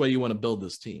 determine which way you want to build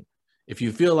this team. If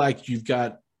you feel like you've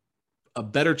got a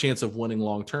better chance of winning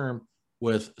long-term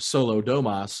with solo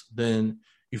Domas, then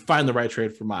you find the right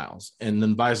trade for Miles. And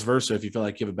then vice versa, if you feel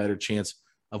like you have a better chance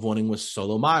of winning with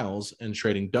solo Miles and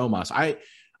trading Domas.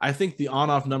 I think the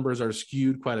on-off numbers are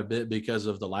skewed quite a bit because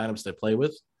of the lineups they play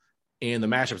with and the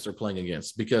matchups they're playing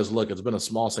against. Because, look, it's been a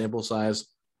small sample size.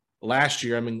 Last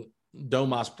year, I mean,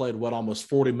 Domas played, almost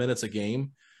 40 minutes a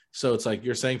game. So it's like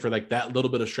you're saying for like that little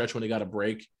bit of stretch when he got a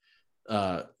break,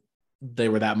 they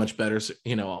were that much better,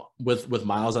 you know, with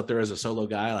Miles out there as a solo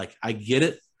guy. Like, I get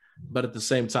it. But at the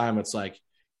same time, it's like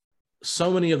so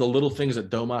many of the little things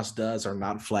that Domas does are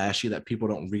not flashy that people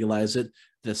don't realize it.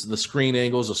 The screen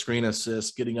angles, the screen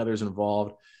assists, getting others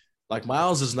involved. Like,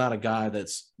 Miles is not a guy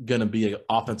that's going to be an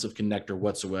offensive connector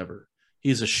whatsoever.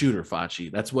 He's a shooter,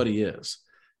 Facci. That's what he is.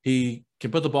 He can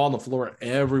put the ball on the floor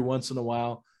every once in a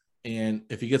while. And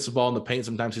if he gets the ball in the paint,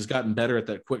 sometimes he's gotten better at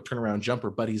that quick turnaround jumper,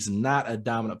 but he's not a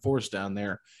dominant force down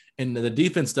there. And the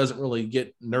defense doesn't really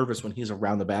get nervous when he's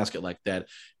around the basket like that.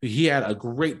 He had a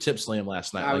great tip slam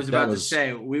last night. I was about to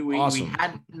say, we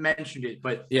hadn't mentioned it,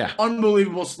 but yeah,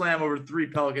 unbelievable slam over 3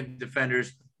 Pelican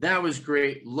defenders. That was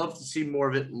great. Love to see more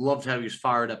of it. Loved how he was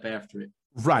fired up after it.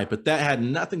 Right, but that had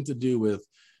nothing to do with,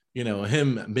 you know,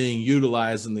 him being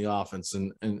utilized in the offense.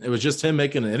 And it was just him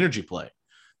making an energy play.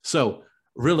 So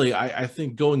really, I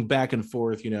think going back and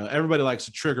forth, you know, everybody likes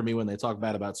to trigger me when they talk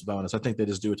bad about Sabonis. I think they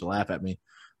just do it to laugh at me.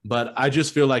 But I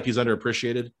just feel like he's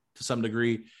underappreciated to some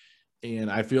degree. And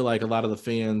I feel like a lot of the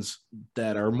fans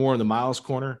that are more in the Miles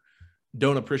corner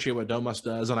don't appreciate what Domas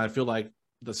does. And I feel like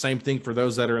the same thing for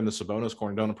those that are in the Sabonis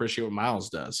corner don't appreciate what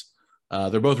Miles does.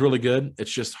 They're both really good.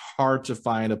 It's just hard to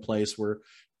find a place where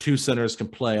 2 centers can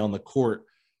play on the court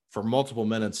for multiple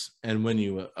minutes and win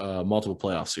you multiple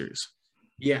playoff series.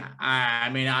 Yeah, I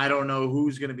mean, I don't know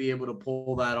who's going to be able to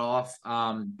pull that off,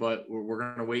 but we're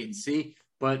going to wait and see.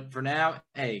 But for now,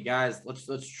 hey, guys,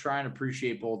 let's try and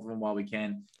appreciate both of them while we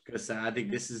can, because I think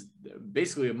this is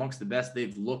basically amongst the best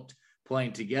they've looked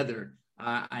playing together.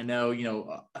 I know, you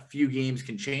know, a few games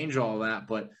can change all that,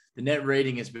 but the net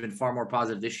rating has been far more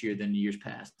positive this year than years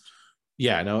past.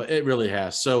 Yeah, no, it really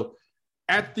has. So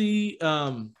at the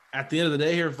end of the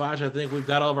day here, Vaj, I think we've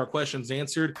got all of our questions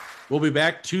answered. We'll be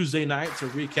back Tuesday night to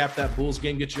recap that Bulls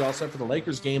game, get you all set for the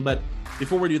Lakers game. But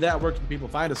before we do that, where can people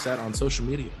find us at on social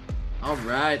media? All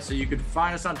right, so you can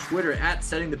find us on Twitter at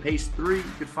SettingThePace3. You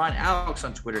can find Alex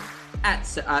on Twitter at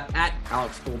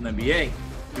AlexGoldenNBA.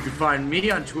 You can find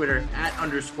me on Twitter at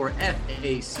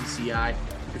 _FACCI. You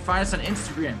can find us on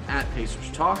Instagram at Pacers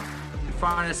Talk. You can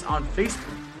find us on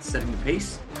Facebook at Setting the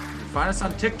Pace. You can find us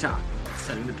on TikTok at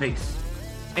Setting the Pace.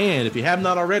 And if you have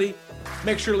not already,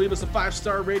 make sure to leave us a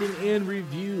 5-star rating and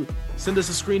review. Send us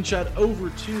a screenshot over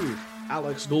to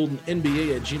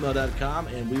AlexGoldenNBA@gmail.com,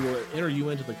 and we will enter you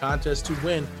into the contest to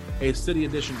win a City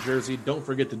Edition jersey. Don't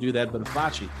forget to do that. But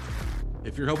Afachi,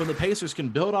 if you're hoping the Pacers can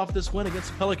build off this win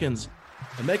against the Pelicans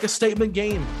and make a statement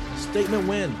game, a statement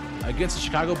win against the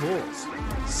Chicago Bulls,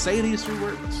 say these 3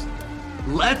 words.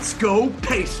 Let's go,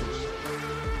 Pacers!